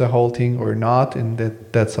the whole thing or not, and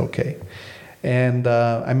that's okay. And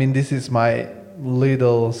I mean, this is my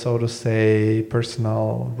little, so to say,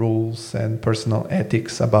 personal rules and personal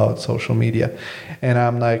ethics about social media, and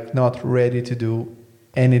I'm like not ready to do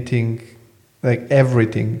anything, like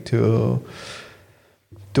everything to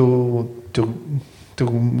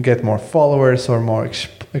get more followers or more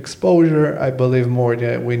exposure. I believe more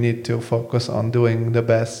that we need to focus on doing the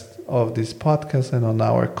best of this podcast and on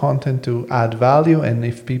our content to add value. And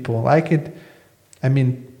if people like it, I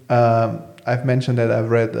mean, I've mentioned that I've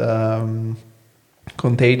read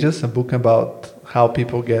Contagious, a book about how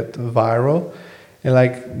people get viral. And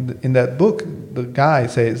like in that book, the guy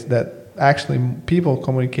says that actually people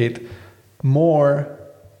communicate more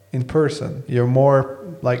in person. You're more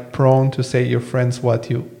like prone to say your friends what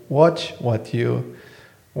you watch, what you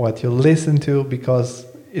listen to, because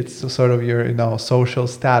it's sort of your social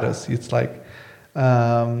status. It's like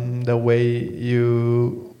the way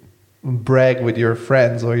you brag with your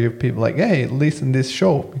friends or your people, like, hey, listen this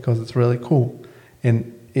show because it's really cool.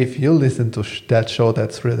 And if you listen to that show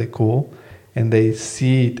that's really cool and they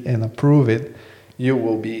see it and approve it, you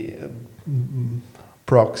will be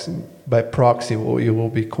by proxy, you will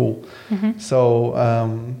be cool. Mm-hmm. So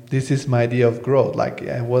this is my idea of growth. Like,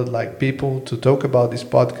 I would like people to talk about this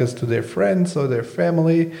podcast to their friends or their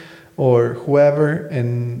family or whoever,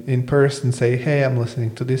 and in person say, hey, I'm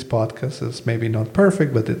listening to this podcast. It's maybe not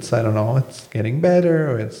perfect, but it's, I don't know, it's getting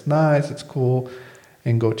better, or it's nice, it's cool,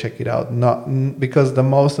 and go check it out. Not because the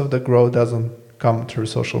most of the growth doesn't come through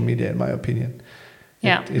social media, in my opinion.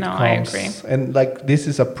 Yeah, I agree. And like, this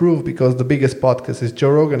is a proof because the biggest podcast is Joe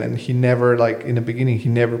Rogan, and he never, like in the beginning, he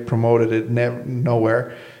never promoted it,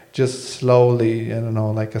 nowhere. Just slowly, I don't know,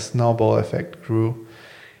 like a snowball effect grew.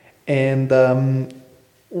 And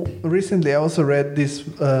recently I also read this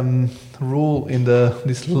rule in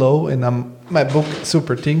this law in my book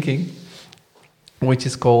Super Thinking, which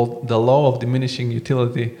is called the law of diminishing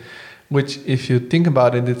utility, which if you think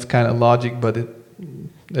about it, it's kind of logic, but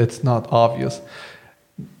it's not obvious.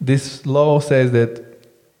 This law says that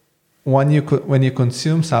when you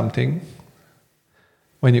consume something,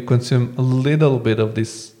 when you consume a little bit of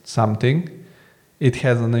this something, it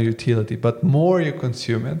has a utility. But more you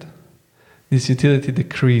consume it, this utility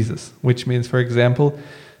decreases. Which means, for example,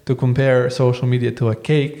 to compare social media to a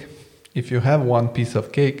cake, if you have one piece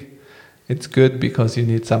of cake, it's good because you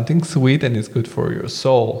need something sweet and it's good for your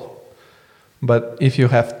soul. But if you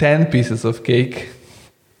have 10 pieces of cake,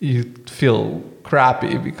 you feel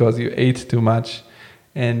crappy because you ate too much,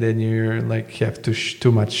 and then you're like, you have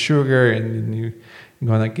too much sugar, and then you're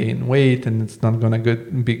gonna gain weight, and it's not gonna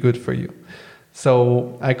be good for you.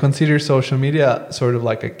 So I consider social media sort of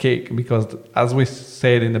like a cake, because as we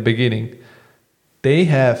said in the beginning, they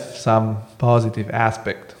have some positive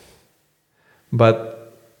aspect,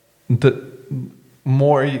 but the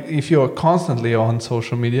more, if you're constantly on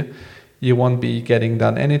social media, you won't be getting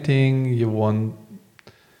done anything. You won't.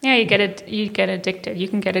 Yeah, you get addicted. You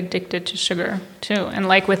can get addicted to sugar too. And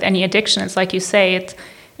like with any addiction, it's like you say,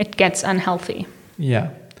 it gets unhealthy. Yeah.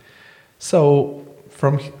 So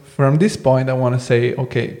from this point, I want to say,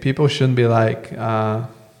 okay, people shouldn't be like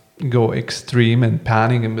go extreme and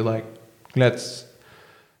panic and be like, let's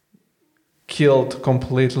kill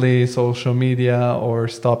completely social media or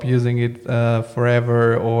stop using it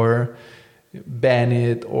forever or ban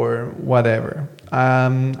it or whatever.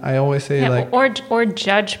 I always say or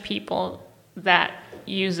judge people that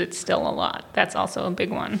use it still a lot. That's also a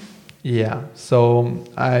big one. Yeah. So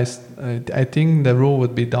I think the rule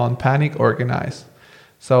would be don't panic, organize.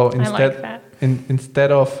 So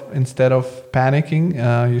instead of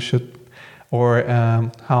panicking, you should, or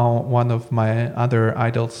how one of my other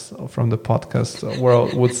idols from the podcast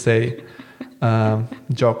world would say,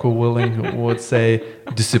 Jocko Willing would say,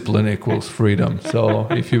 discipline equals freedom. So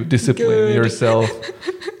if you discipline yourself,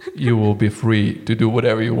 you will be free to do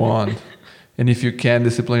whatever you want. And if you can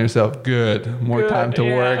discipline yourself, more time to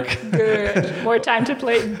work. More time to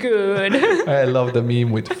play, good. I love the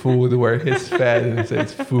meme with food where he's fed and it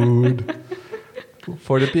says food.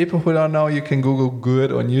 For the people who don't know, you can Google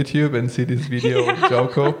good on YouTube and see this video of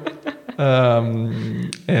Joko. But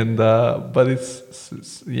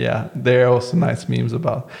yeah, there are also nice memes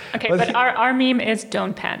about. Okay, but our meme is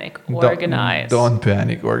don't panic, organize. Don't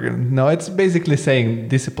panic, organize. No, it's basically saying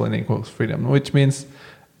discipline equals freedom, which means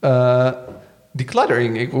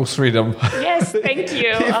decluttering equals freedom. Yes, thank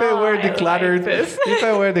you. If I were decluttered, this. if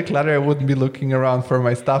I were decluttered, I wouldn't be looking around for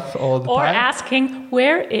my stuff all the Or time. asking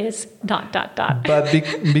where is ... But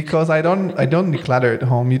because I don't declutter at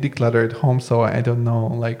home. You declutter at home, so I don't know.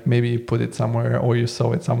 Like maybe you put it somewhere or you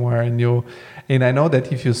sew it somewhere, and I know that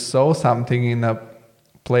if you sew something in a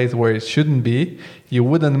place where it shouldn't be, you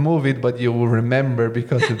wouldn't move it, but you will remember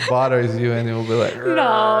because it bothers you, and you'll be like,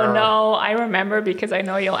 No, I remember because I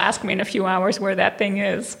know you'll ask me in a few hours where that thing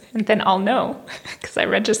is, and then I'll know because I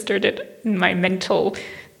registered it in my mental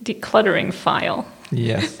decluttering file.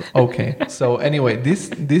 Yes. Okay. So anyway, in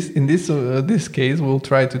this case, we'll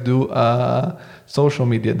try to do a social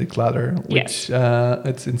media declutter, which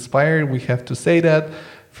it's inspired. We have to say that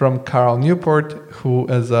from Carl Newport, who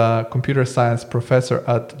is a computer science professor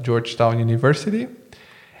at Georgetown University,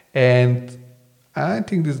 and I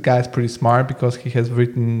think this guy is pretty smart because he has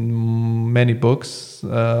written many books.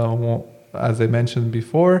 As I mentioned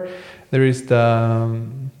before, there is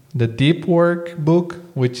the Deep Work book,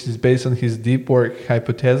 which is based on his deep work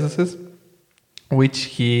hypothesis, which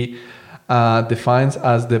he defines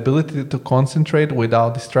as the ability to concentrate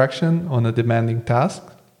without distraction on a demanding task.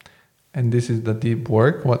 And this is the deep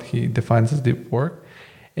work, what he defines as deep work.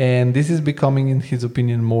 And this is becoming, in his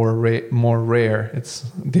opinion, more rare. It's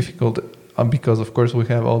difficult because, of course, we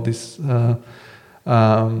have all this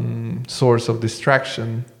source of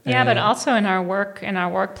distraction. Yeah, but also in our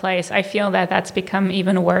workplace, I feel that that's become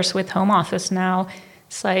even worse with home office now.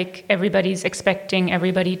 It's like everybody's expecting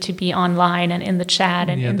everybody to be online and in the chat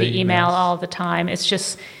and in the email all the time. It's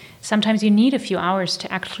just sometimes you need a few hours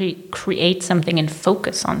to actually create something and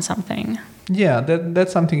focus on something. Yeah,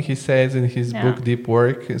 that's something he says in his book Deep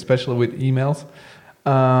Work, especially with emails.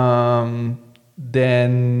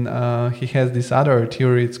 Then he has this other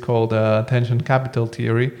theory. It's called attention capital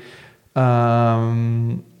theory.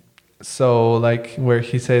 So like where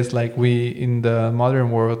he says like we in the modern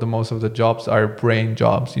world, the most of the jobs are brain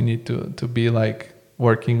jobs. You need to be like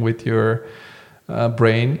working with your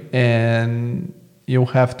brain, and you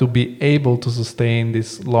have to be able to sustain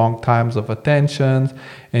these long times of attention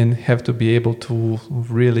and have to be able to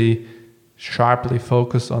really sharply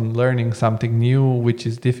focus on learning something new, which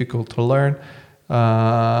is difficult to learn.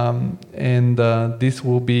 And this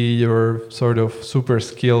will be your sort of super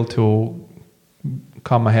skill to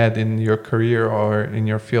come ahead in your career or in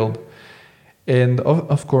your field. And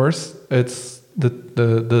of course, it's the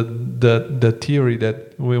theory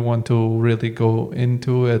that we want to really go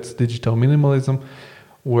into. It's digital minimalism,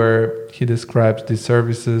 where he describes the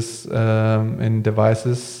services and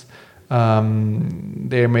devices.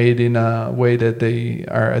 They're made in a way that they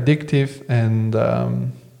are addictive, and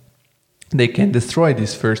they can destroy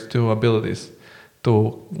these first two abilities: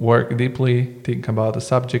 to work deeply, think about a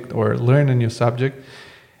subject, or learn a new subject.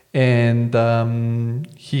 And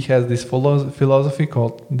he has this philosophy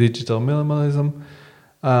called digital minimalism,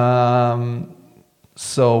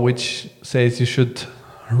 which says you should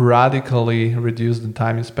radically reduce the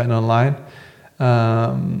time you spend online,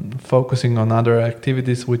 focusing on other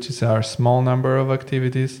activities, which is our small number of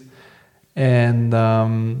activities. And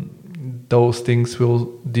those things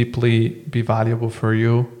will deeply be valuable for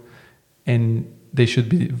you, and they should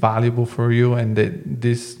be valuable for you, and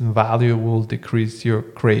this value will decrease your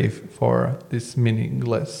crave for this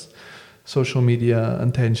meaningless social media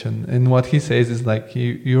attention. And what he says is like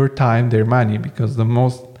your time, their money, because the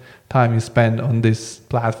most time you spend on these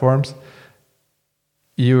platforms,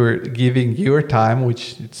 you're giving your time,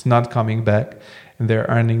 which it's not coming back, and they're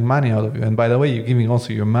earning money out of you. And by the way, you're giving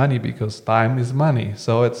also your money, because time is money,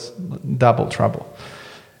 so it's double trouble.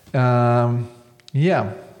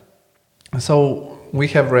 So we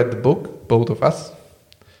have read the book, both of us,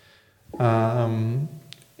 and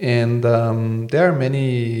there are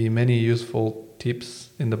many useful tips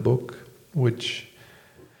in the book, which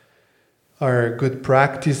are good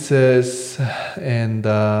practices, and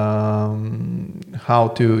how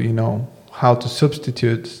to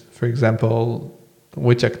substitute, for example,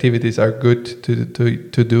 which activities are good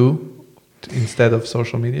to do instead of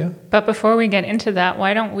social media. But before we get into that,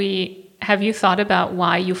 have you thought about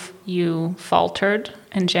why you faltered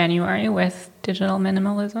in January with digital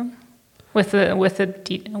minimalism, with the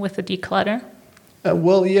declutter?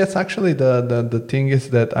 Well, yes, actually, the thing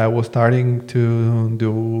is that I was starting to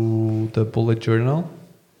do the bullet journal,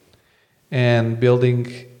 and building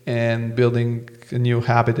a new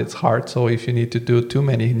habit. It's hard. So if you need to do too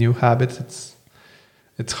many new habits,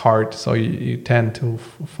 it's hard, so you tend to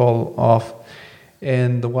fall off.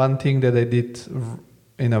 And the one thing that I did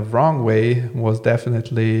in a wrong way was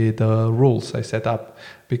definitely the rules I set up,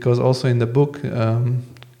 because also in the book,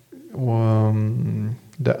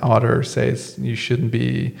 the author says you shouldn't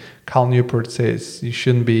be. Cal Newport says you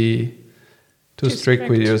shouldn't be too strict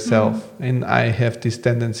with yourself, and I have this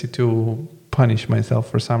tendency to punish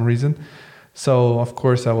myself for some reason. So of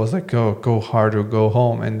course I was like, go hard or go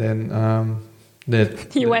home, and then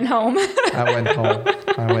You went home.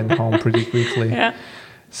 I went home pretty quickly. Yeah.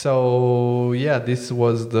 So yeah, this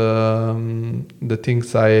was the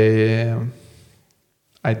things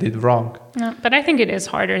I did wrong. No, but I think it is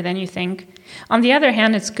harder than you think. On the other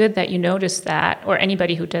hand, it's good that you notice that, or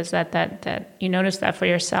anybody who does that you notice that for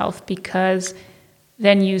yourself, because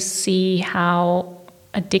then you see how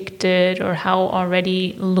addicted or how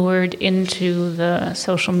already lured into the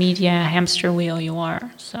social media hamster wheel you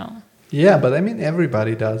are. So yeah, but I mean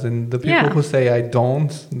everybody does, and the people who say I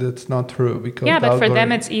don't, that's not true, because but for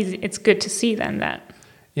them it's easy. It's good to see then that.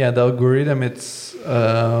 Yeah, the algorithm, it's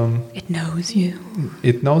it knows you.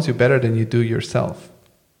 It knows you better than you do yourself.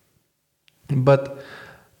 But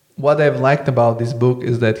what I've liked about this book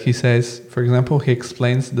is that he says, for example, he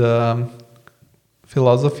explains the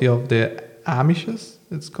philosophy of the Amishes,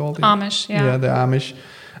 it's called. Amish, yeah. Yeah, the Amish,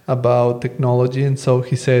 about technology. And so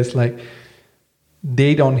he says, like,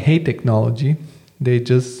 they don't hate technology. They're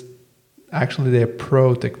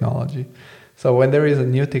pro-technology. So when there is a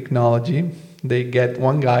new technology, they get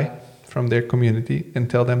one guy from their community and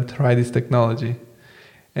tell them, try this technology.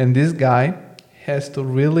 And this guy has to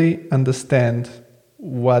really understand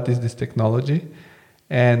what is this technology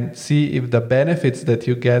and see if the benefits that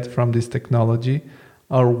you get from this technology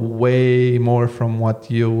are way more from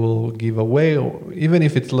what you will give away, or even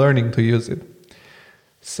if it's learning to use it.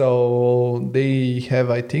 So they have,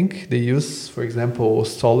 I think, they use, for example,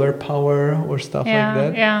 solar power or stuff like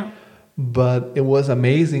that. Yeah. But it was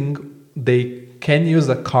amazing. They can use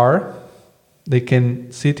a car, they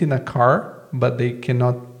can sit in a car, but they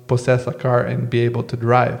cannot possess a car and be able to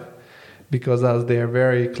drive, because as they are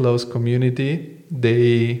very close community,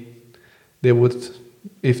 they would,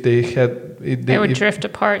 if they had, they would drift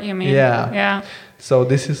apart. You mean? Yeah. So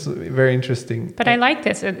this is very interesting. But I like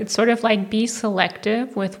this. It's sort of like, be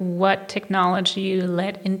selective with what technology you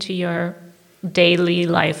let into your daily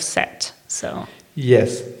life set. So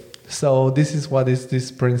yes. So this is what is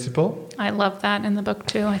this principle. I love that in the book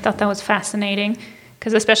too. I thought that was fascinating,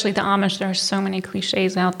 because especially the Amish, there are so many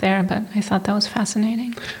cliches out there, but I thought that was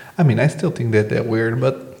fascinating. I mean, I still think that they're weird,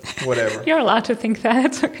 but whatever. You're allowed to think that.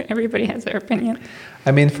 It's okay. Everybody has their opinion.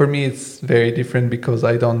 I mean, for me, it's very different, because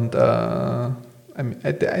I don't. I mean,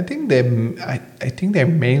 I think they're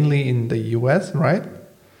mainly in the U.S., right?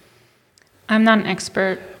 I'm not an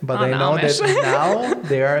expert, but on I know Amish. that now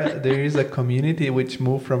there is a community which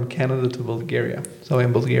moved from Canada to Bulgaria. So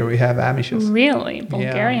in Bulgaria we have Amishes. Really,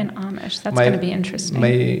 Bulgarian Amish. That's going to be interesting.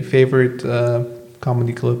 My favorite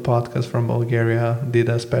comedy club podcast from Bulgaria did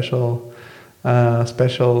a special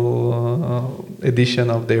edition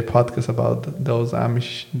of their podcast about those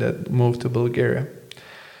Amish that moved to Bulgaria.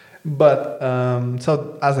 But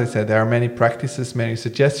so as I said, there are many practices, many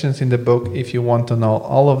suggestions in the book. If you want to know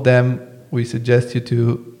all of them, we suggest you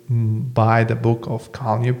to buy the book of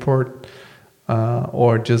Cal Newport,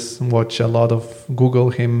 or just watch a lot of,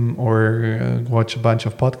 Google him, or watch a bunch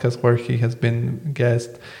of podcasts where he has been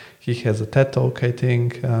guest. He has a TED Talk, I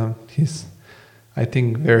think. He's, I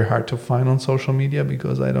think, very hard to find on social media,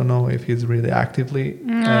 because I don't know if he's really actively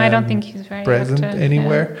I don't think he's very present active,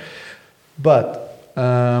 anywhere. Yeah. But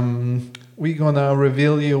we're gonna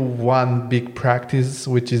reveal you one big practice,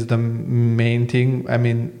 which is the main thing. I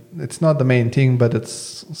mean, it's not the main thing, but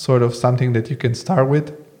it's sort of something that you can start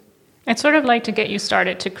with. It's sort of like to get you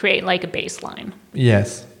started, to create like a baseline.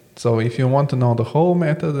 Yes. So if you want to know the whole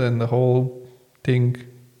method and the whole thing,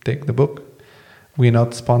 take the book. We're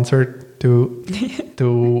not sponsored to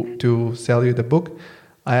sell you the book.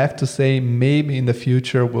 I have to say, maybe in the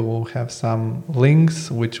future we will have some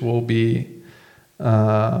links, which will be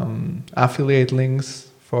affiliate links,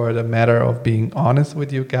 for the matter of being honest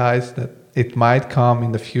with you guys, that it might come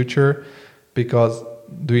in the future, because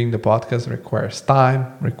doing the podcast requires time,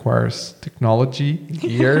 requires technology,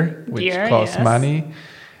 gear, which costs money,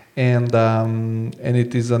 and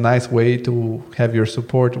it is a nice way to have your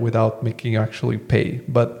support without making you actually pay.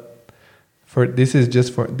 But this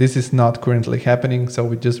is not currently happening, so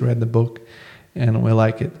we just read the book and we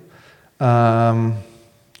like it.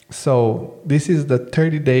 So this is the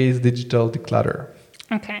 30 days digital declutter.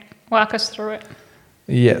 Okay, walk us through it.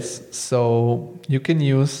 Yes, so you can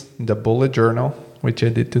use the bullet journal which I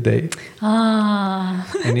did today.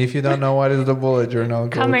 And if you don't know what is the bullet journal,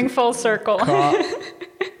 Coming full circle.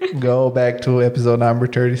 go back to episode number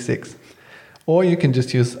 36. Or you can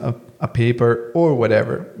just use a paper or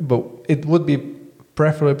whatever. But it would be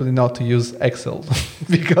preferably not to use Excel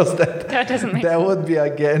because that would be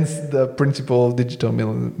against the principle of digital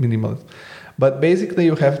minimalism. But basically,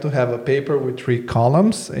 you have to have a paper with 3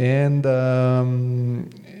 columns, and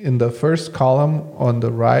in the first column on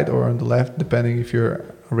the right or on the left, depending if you're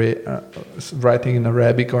writing in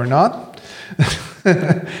Arabic or not,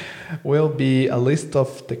 will be a list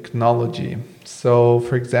of technology. So,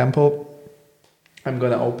 for example, I'm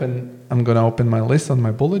gonna open my list on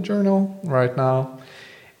my bullet journal right now.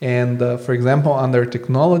 And for example, under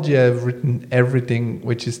technology, I've written everything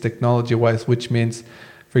which is technology-wise, which means,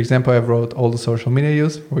 for example, I've wrote all the social media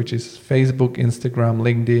use, which is Facebook, Instagram,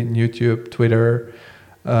 LinkedIn, YouTube, Twitter.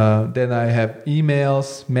 Then I have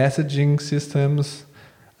emails, messaging systems.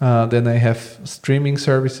 Then I have streaming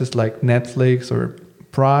services like Netflix or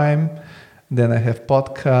Prime. Then I have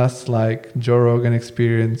podcasts like Joe Rogan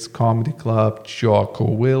Experience, Comedy Club, Jocko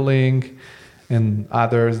Willing, and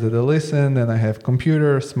others that I listen. And I have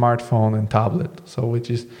computer, smartphone, and tablet. So which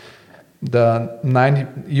is the 90.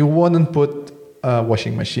 You wouldn't put a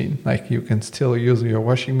washing machine. Like you can still use your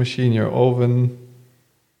washing machine, your oven,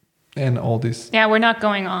 and all this. Yeah, we're not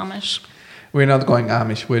going Amish. We're not going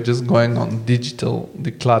Amish. We're just going on digital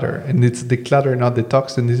declutter. And it's declutter, not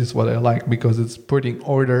detox. And this is what I like because it's putting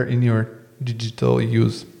order in your digital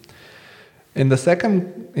use. In the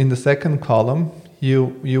second column,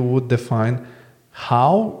 you would define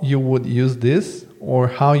how you would use this or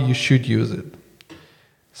how you should use it.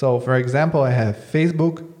 So, for example, I have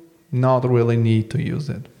Facebook, not really need to use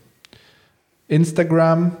it.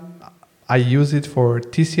 Instagram, I use it for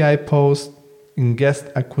TCI posts, in guest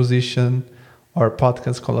acquisition, or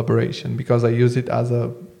podcast collaboration because I use it as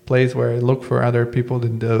a place where I look for other people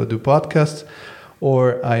that do podcasts,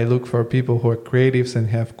 or I look for people who are creatives and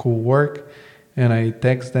have cool work, and I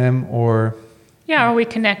text them or we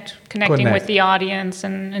connecting with the audience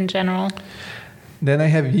and in general. Then I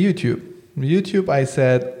have YouTube. YouTube, I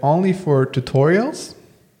said only for tutorials,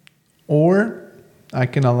 or I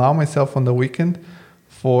can allow myself on the weekend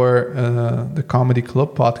for the Comedy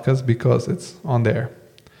Club podcast because it's on there.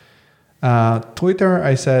 Twitter,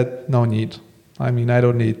 I said no need. I mean, I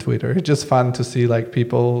don't need Twitter. It's just fun to see like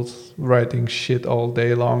people writing shit all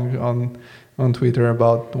day long on Twitter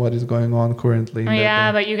about what is going on currently.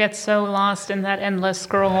 But you get so lost in that endless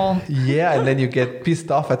scroll. Yeah, and then you get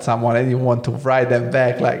pissed off at someone and you want to write them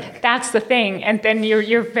back. Like that's the thing, and then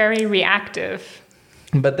you're very reactive.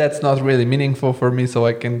 But that's not really meaningful for me, so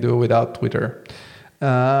I can do without Twitter.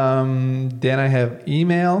 Then I have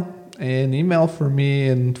email, and email for me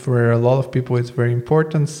and for a lot of people is very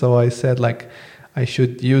important. So I said like I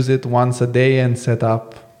should use it once a day and set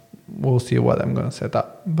up. We'll see what I'm going to set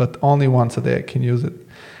up, but only once a day I can use it.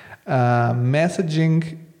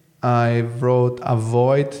 Messaging, I wrote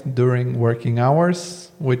avoid during working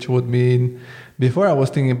hours, which would mean before I was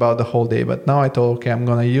thinking about the whole day, but now I thought, okay, I'm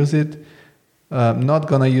going to use it. Not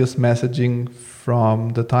going to use messaging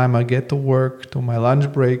from the time I get to work to my lunch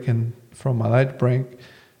break and from my lunch break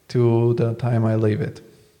to the time I leave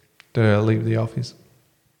the office.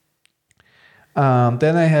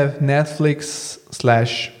 Then I have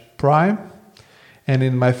Netflix/Prime. And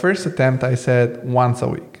in my first attempt, I said once a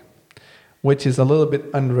week, which is a little bit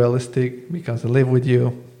unrealistic because I live with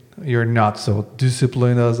you. You're not so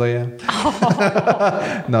disciplined as I am.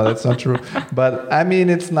 No, that's not true. But I mean,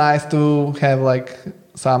 it's nice to have like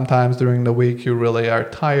sometimes during the week you really are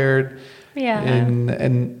tired. Yeah.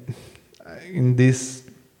 And in these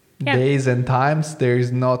days and times, there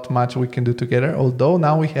is not much we can do together. Although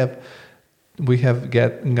now we have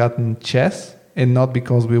gotten chess, and not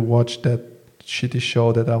because we watched that shitty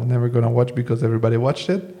show that I'm never gonna watch because everybody watched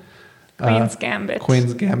it. Queen's Gambit.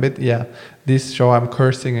 Queen's Gambit, yeah. This show I'm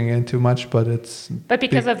cursing again too much, but it's... But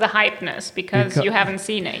because of the hypeness, because you haven't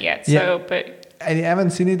seen it yet. Yeah, so, but I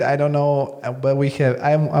haven't seen it. I don't know, but we have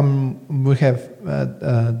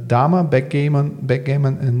Dama,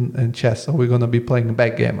 backgammon, and chess. So we're gonna be playing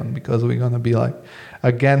backgammon because we're gonna be like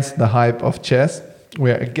against the hype of chess.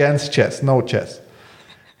 We're against chess, no chess.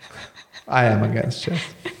 I am against chess.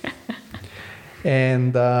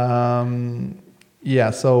 And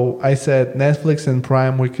so I said Netflix and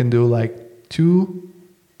Prime we can do like 2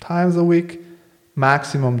 times a week,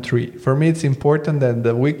 maximum 3. For me, it's important that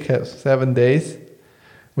the week has 7 days,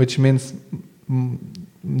 which means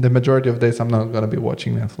the majority of days I'm not going to be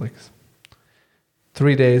watching Netflix.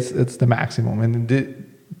 3 days, it's the maximum. And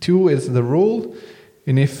 2 is the rule.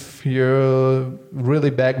 And if you really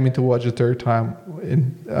beg me to watch a third time,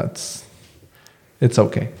 it's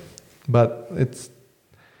okay. But it's...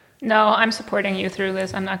 No, I'm supporting you through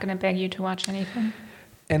this. I'm not going to beg you to watch anything.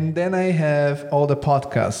 And then I have all the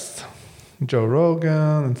podcasts, Joe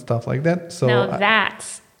Rogan and stuff like that. So now that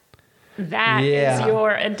is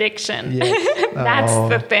your addiction. Yes. That's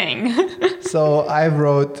the thing. So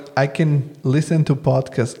I can listen to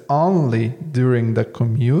podcasts only during the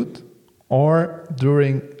commute or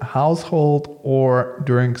during household or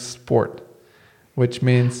during sport, which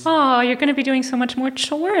means... Oh, you're going to be doing so much more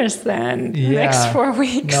chores then the next 4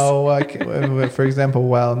 weeks. No, for example,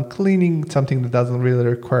 while I'm cleaning, something that doesn't really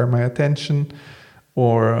require my attention,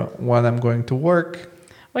 or when I'm going to work.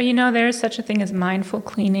 Well, there is such a thing as mindful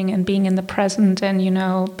cleaning and being in the present, and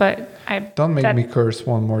but I... Don't make me curse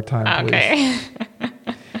one more time, okay. please.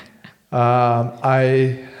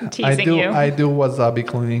 I do wasabi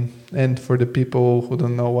cleaning. And for the people who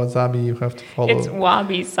don't know wasabi, you have to follow... It's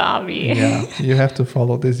wabi-sabi. Yeah, you have to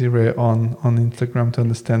follow Desiree on Instagram to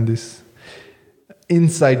understand these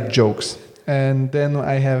inside jokes. And then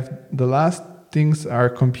I have the last things are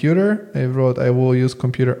computer. I wrote I will use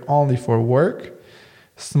computer only for work.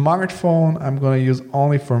 Smartphone, I'm going to use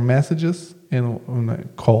only for messages and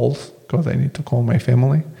calls, because I need to call my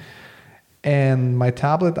family. And my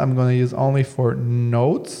tablet, I'm going to use only for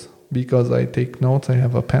notes, because I take notes. I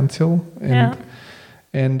have a pencil.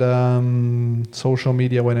 And social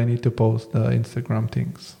media when I need to post the Instagram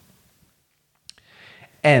things.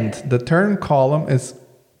 And the third column is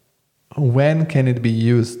when can it be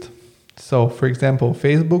used? So, for example,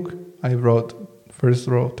 Facebook, I wrote first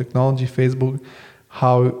row, technology, Facebook,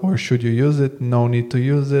 how or should you use it? No need to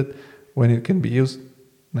use it. When it can be used?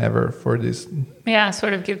 Never. For this. Yeah,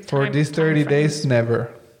 sort of give time. For these 30 days, never.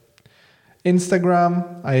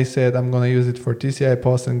 Instagram, I said I'm going to use it for TCI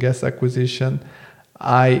post and guest acquisition.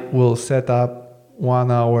 I will set up 1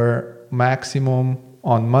 hour maximum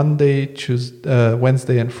on Monday, Tuesday,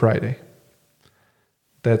 Wednesday, and Friday.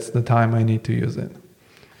 That's the time I need to use it.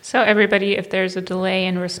 So everybody, if there's a delay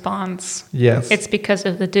in response, yes, it's because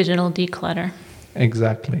of the digital declutter.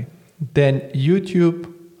 Exactly. Then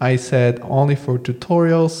YouTube, I said only for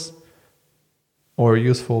tutorials or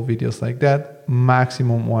useful videos like that,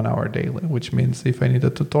 maximum 1 hour daily, which means if I need a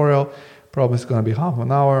tutorial, probably it's going to be half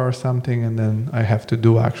an hour or something, and then I have to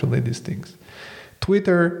do actually these things.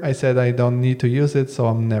 Twitter, I said I don't need to use it, so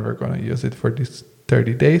I'm never going to use it for these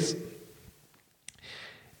 30 days.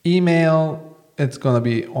 Email, it's going to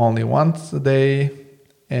be only once a day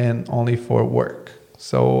and only for work.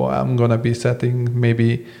 So I'm going to be setting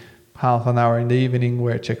maybe half an hour in the evening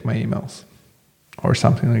where I check my emails or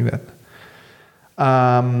something like that.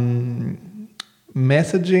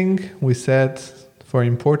 Messaging, we said for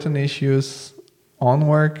important issues on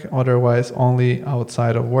work, otherwise only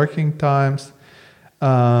outside of working times.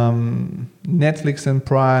 Netflix and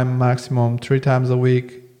Prime, maximum 3 times a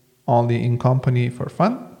week, only in company for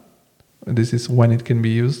fun. This is when it can be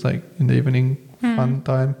used, like in the evening, fun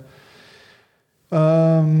time.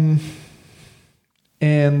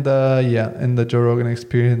 And the Joe Rogan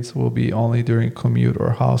experience will be only during commute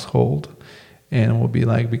or household. And will be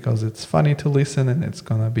like, because it's funny to listen, and it's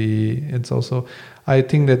also, I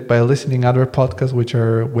think that by listening other podcasts, which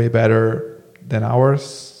are way better than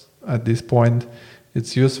ours at this point,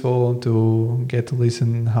 it's useful to get to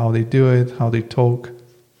listen how they do it, how they talk.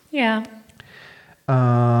 Yeah.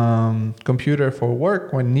 Computer for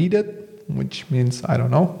work when needed, which means, I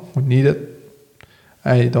don't know, when needed.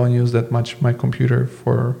 I don't use that much my computer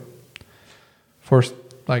for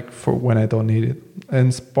when I don't need it.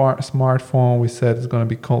 And smartphone, we said it's going to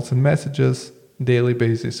be calls and messages, daily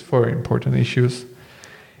basis for important issues.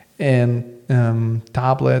 And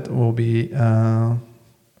tablet will be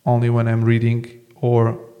only when I'm reading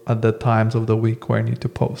or at the times of the week where I need to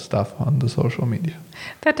post stuff on the social media.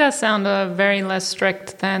 That does sound very less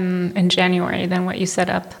strict than in January than what you set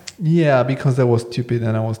up. Yeah, because that was stupid,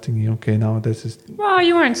 and I was thinking, okay, now this is... Well,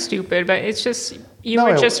 you weren't stupid, but it's just... You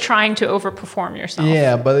were just trying to overperform yourself.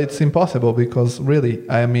 Yeah, but it's impossible because really,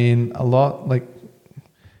 I mean, a lot, like,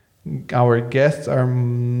 our guests are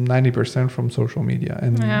 90% from social media,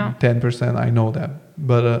 and 10%, I know that.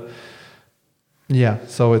 But,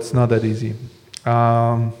 so it's not that easy.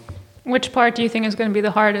 Which part do you think is going to be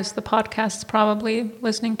the hardest? The podcasts, probably,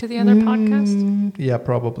 listening to the other podcasts? Yeah,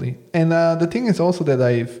 probably. And the thing is also that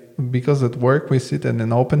because at work we sit in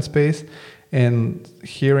an open space, and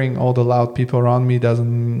hearing all the loud people around me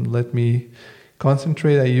doesn't let me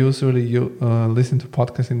concentrate. I usually listen to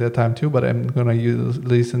podcasts in that time too, but I'm going to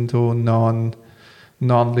listen to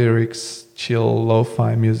non-lyrics, chill,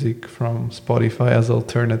 lo-fi music from Spotify as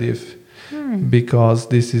alternative because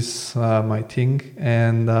this is my thing.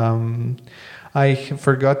 And I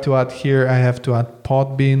forgot to add here, I have to add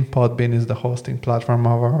Podbean. Podbean is the hosting platform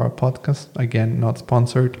of our podcast. Again, not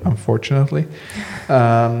sponsored, unfortunately.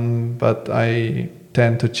 But I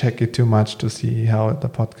tend to check it too much to see how the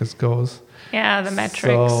podcast goes. Yeah, the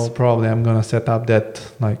metrics. So probably I'm going to set up that,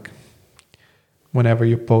 like, whenever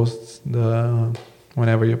you post the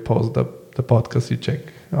podcast, you check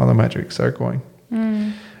how the metrics are going.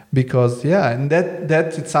 Because and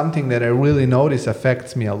that's something that I really notice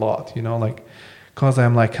affects me a lot, like, because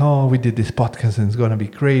I'm like, oh, we did this podcast and it's going to be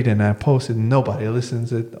great, and I posted, nobody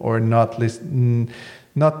listens it, or not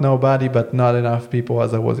nobody, but not enough people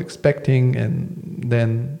as I was expecting, and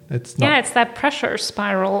then it's not. Yeah, it's that pressure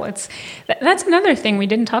spiral. That's another thing we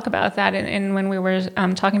didn't talk about that in when we were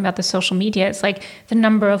talking about the social media. It's like the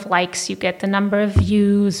number of likes you get, the number of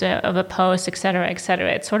views of a post, et cetera, et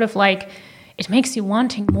cetera. It's sort of like it makes you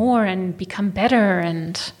wanting more and become better,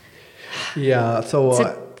 and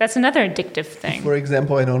so that's another addictive thing. For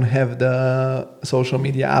example, I don't have the social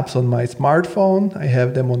media apps on my smartphone. I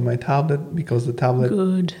have them on my tablet because the tablet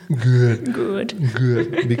Good.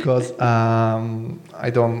 Because I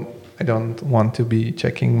don't want to be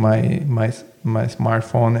checking my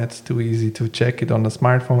smartphone. It's too easy to check it on the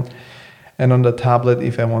smartphone. And on the tablet,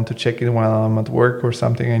 if I want to check it while I'm at work or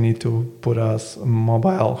something, I need to put a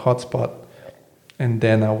mobile hotspot, and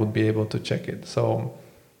then I would be able to check it. So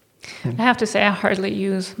I have to say, I hardly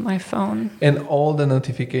use my phone. And all the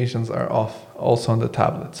notifications are off, also on the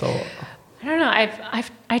tablet. So I don't know.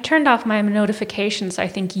 I turned off my notifications, I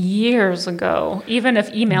think, years ago. Even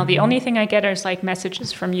if email, the only thing I get is like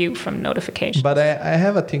messages from you from notifications. But I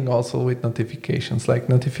have a thing also with notifications. Like,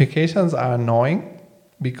 notifications are annoying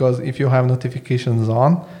because if you have notifications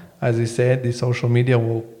on, as I said, the social media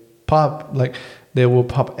will pop. Like, they will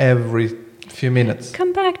pop every few minutes.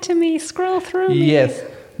 Come back to me, scroll through me. Yes.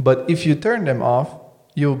 But if you turn them off,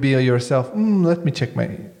 you'll be yourself, let me check my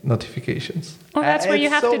notifications. Well, that's where you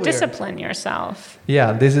have to weird. Discipline yourself.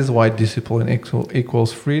 Yeah, this is why discipline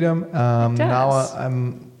equals freedom. Now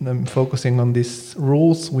I'm focusing on these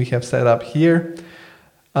rules we have set up here.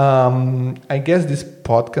 I guess this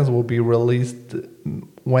podcast will be released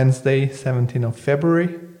Wednesday, 17th of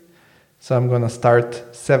February. So I'm going to start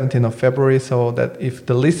 17th of February so that if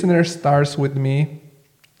the listener starts with me,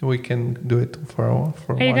 we can do it for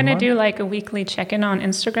Are you going to do like a weekly check-in on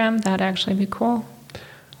Instagram? That'd actually be cool.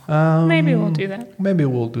 Maybe we'll do that. Maybe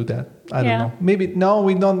we'll do that. I don't know. Maybe no,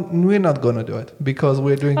 we don't. We're not going to do it because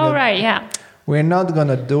we're doing. Oh right, yeah. We're not going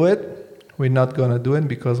to do it. We're not going to do it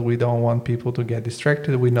because we don't want people to get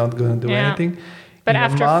distracted. We're not going to do anything. But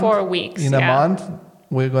after 4 weeks, in a month,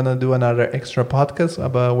 we're going to do another extra podcast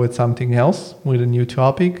with something else, with a new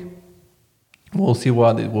topic. We'll see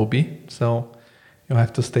what it will be. So. You'll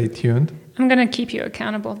have to stay tuned. I'm going to keep you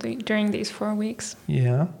accountable during these 4 weeks.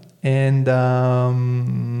 Yeah. And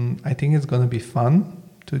I think it's going to be fun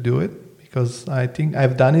to do it because I think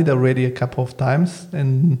I've done it already a couple of times.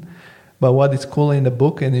 But what is cool in the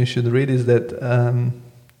book, and you should read, is that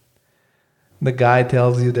the guy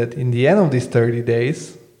tells you that in the end of these 30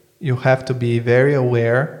 days, you have to be very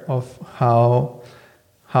aware of how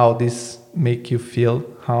this make you feel,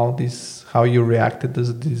 how you reacted to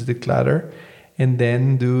this declutter. And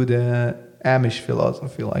then do the Amish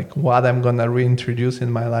philosophy, like what I'm going to reintroduce in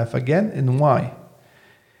my life again and why.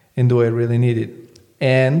 And do I really need it?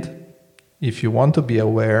 And if you want to be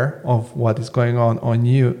aware of what is going on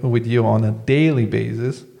with you on a daily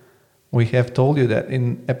basis, we have told you that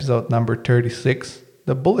in episode number 36,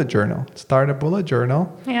 the bullet journal. Start a bullet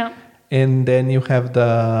journal. Yeah. And then you have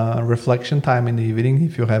the reflection time in the evening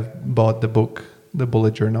if you have bought the book, The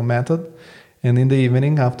Bullet Journal Method. And in the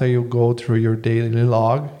evening, after you go through your daily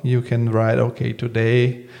log, you can write, okay,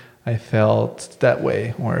 today I felt that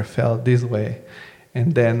way or I felt this way.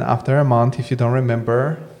 And then after a month, if you don't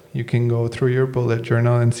remember, you can go through your bullet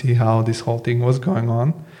journal and see how this whole thing was going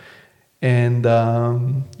on and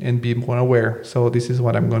be more aware. So this is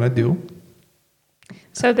what I'm going to do.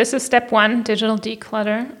 So this is step 1, digital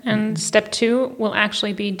declutter. And step 2 will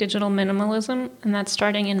actually be digital minimalism. And that's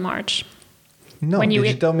starting in March. No,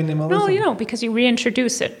 digital minimalism. No, because you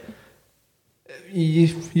reintroduce it.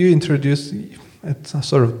 You introduce, it's a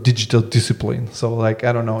sort of digital discipline. So, like,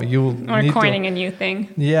 I don't know, Or coining a new thing.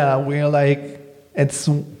 Yeah, we're like, it's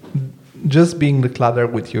just being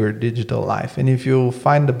decluttered with your digital life. And if you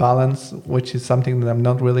find the balance, which is something that I'm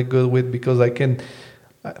not really good with, because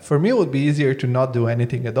for me, it would be easier to not do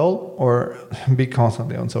anything at all or be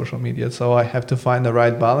constantly on social media. So I have to find the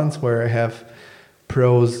right balance where I have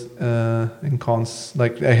pros and cons.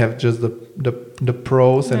 Like I have just the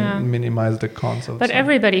pros and minimize the cons of. But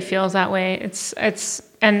everybody feels that way. It's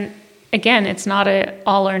and again, it's not a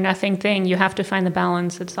all or nothing thing. You have to find the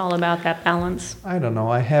balance. It's all about that balance. I don't know.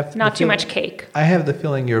 I have not too much cake. I have the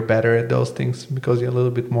feeling you're better at those things because you're a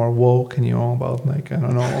little bit more woke and you know about like I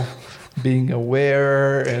don't know. Being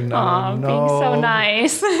aware and being so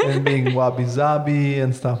nice and being wabi-sabi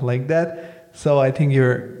and stuff like that. So I think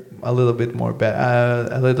you're a little bit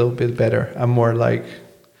better. I'm more like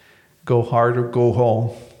go hard or go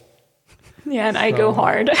home. Yeah, and I go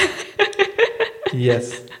hard.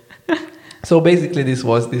 Yes. So basically, this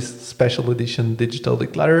was this special edition digital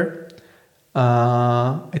declutter.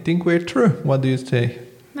 I think we're through. What do you say?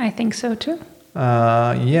 I think so too.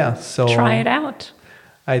 Yeah. So try it out.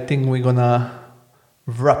 I think we're gonna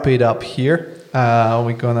wrap it up here.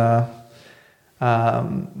 We're gonna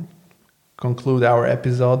conclude our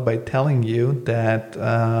episode by telling you that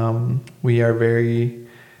we are very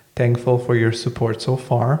thankful for your support so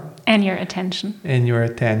far. And your attention.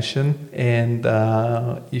 And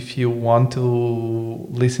if you want to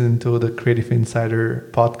listen to the Creative Insider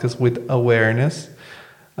podcast with awareness,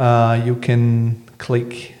 you can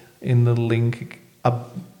click in the link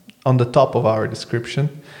up on the top of our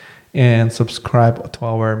description and subscribe to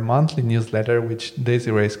our monthly newsletter, which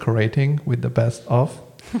Desiree is curating with the best of.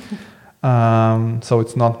 So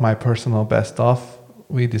it's not my personal best of.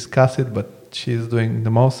 We discuss it, but she's doing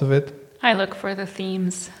the most of it. I look for the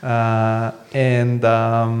themes.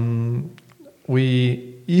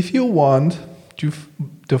 If you want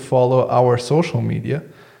to follow our social media,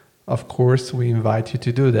 of course, we invite you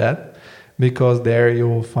to do that because there you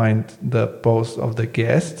will find the posts of the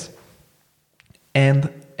guests. And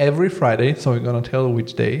every Friday, so we're going to tell you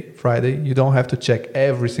which day, Friday, you don't have to check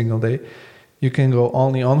every single day. You can go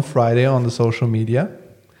only on Friday on the social media.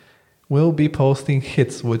 We'll be posting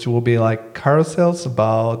hits, which will be like carousels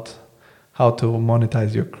about how to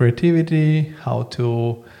monetize your creativity, how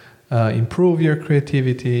to improve your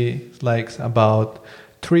creativity, like about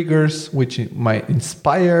triggers, which might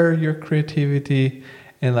inspire your creativity,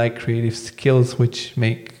 and like creative skills, which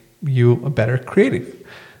make you a better creative.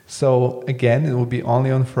 So again, it will be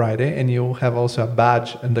only on Friday, and you'll have also a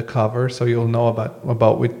badge in the cover, so you'll know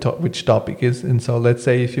about which topic is. And so let's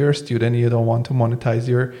say if you're a student, you don't want to monetize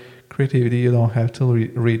your creativity, you don't have to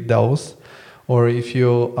read those. Or if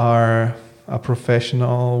you are a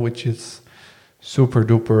professional, which is super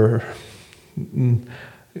duper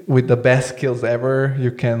with the best skills ever,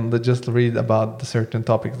 you can just read about the certain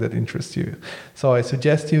topics that interest you. So I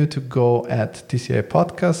suggest you to go at TCI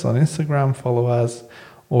Podcast on Instagram, follow us,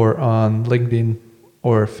 or on LinkedIn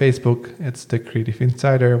or Facebook. It's the Creative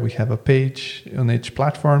Insider. We have a page on each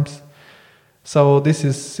platforms. So this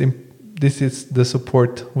is the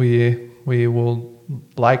support we will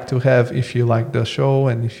like to have if you like the show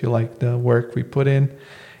and if you like the work we put in.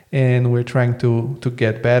 And we're trying to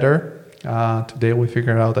get better. Today we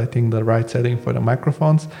figured out, I think, the right setting for the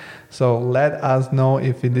microphones. So let us know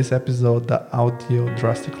if in this episode the audio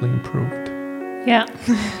drastically improved. Yeah.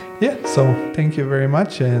 Yeah, so thank you very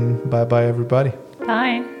much and bye-bye everybody.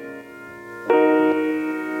 Bye.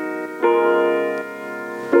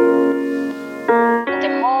 The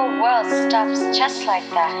whole world stops just like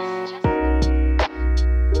that.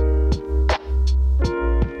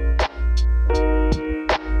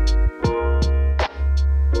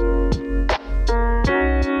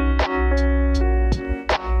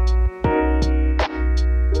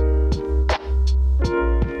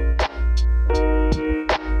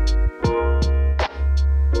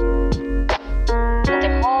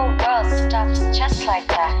 Just like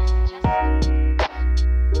that.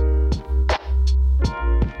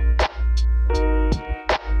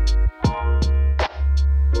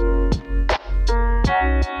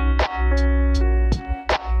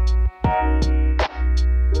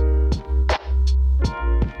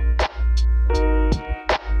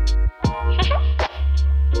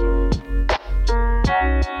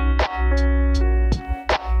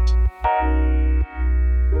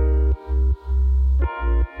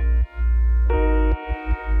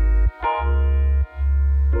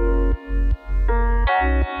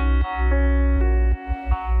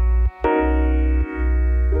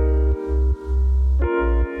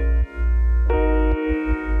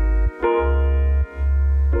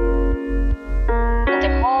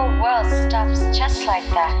 Just like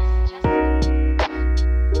that.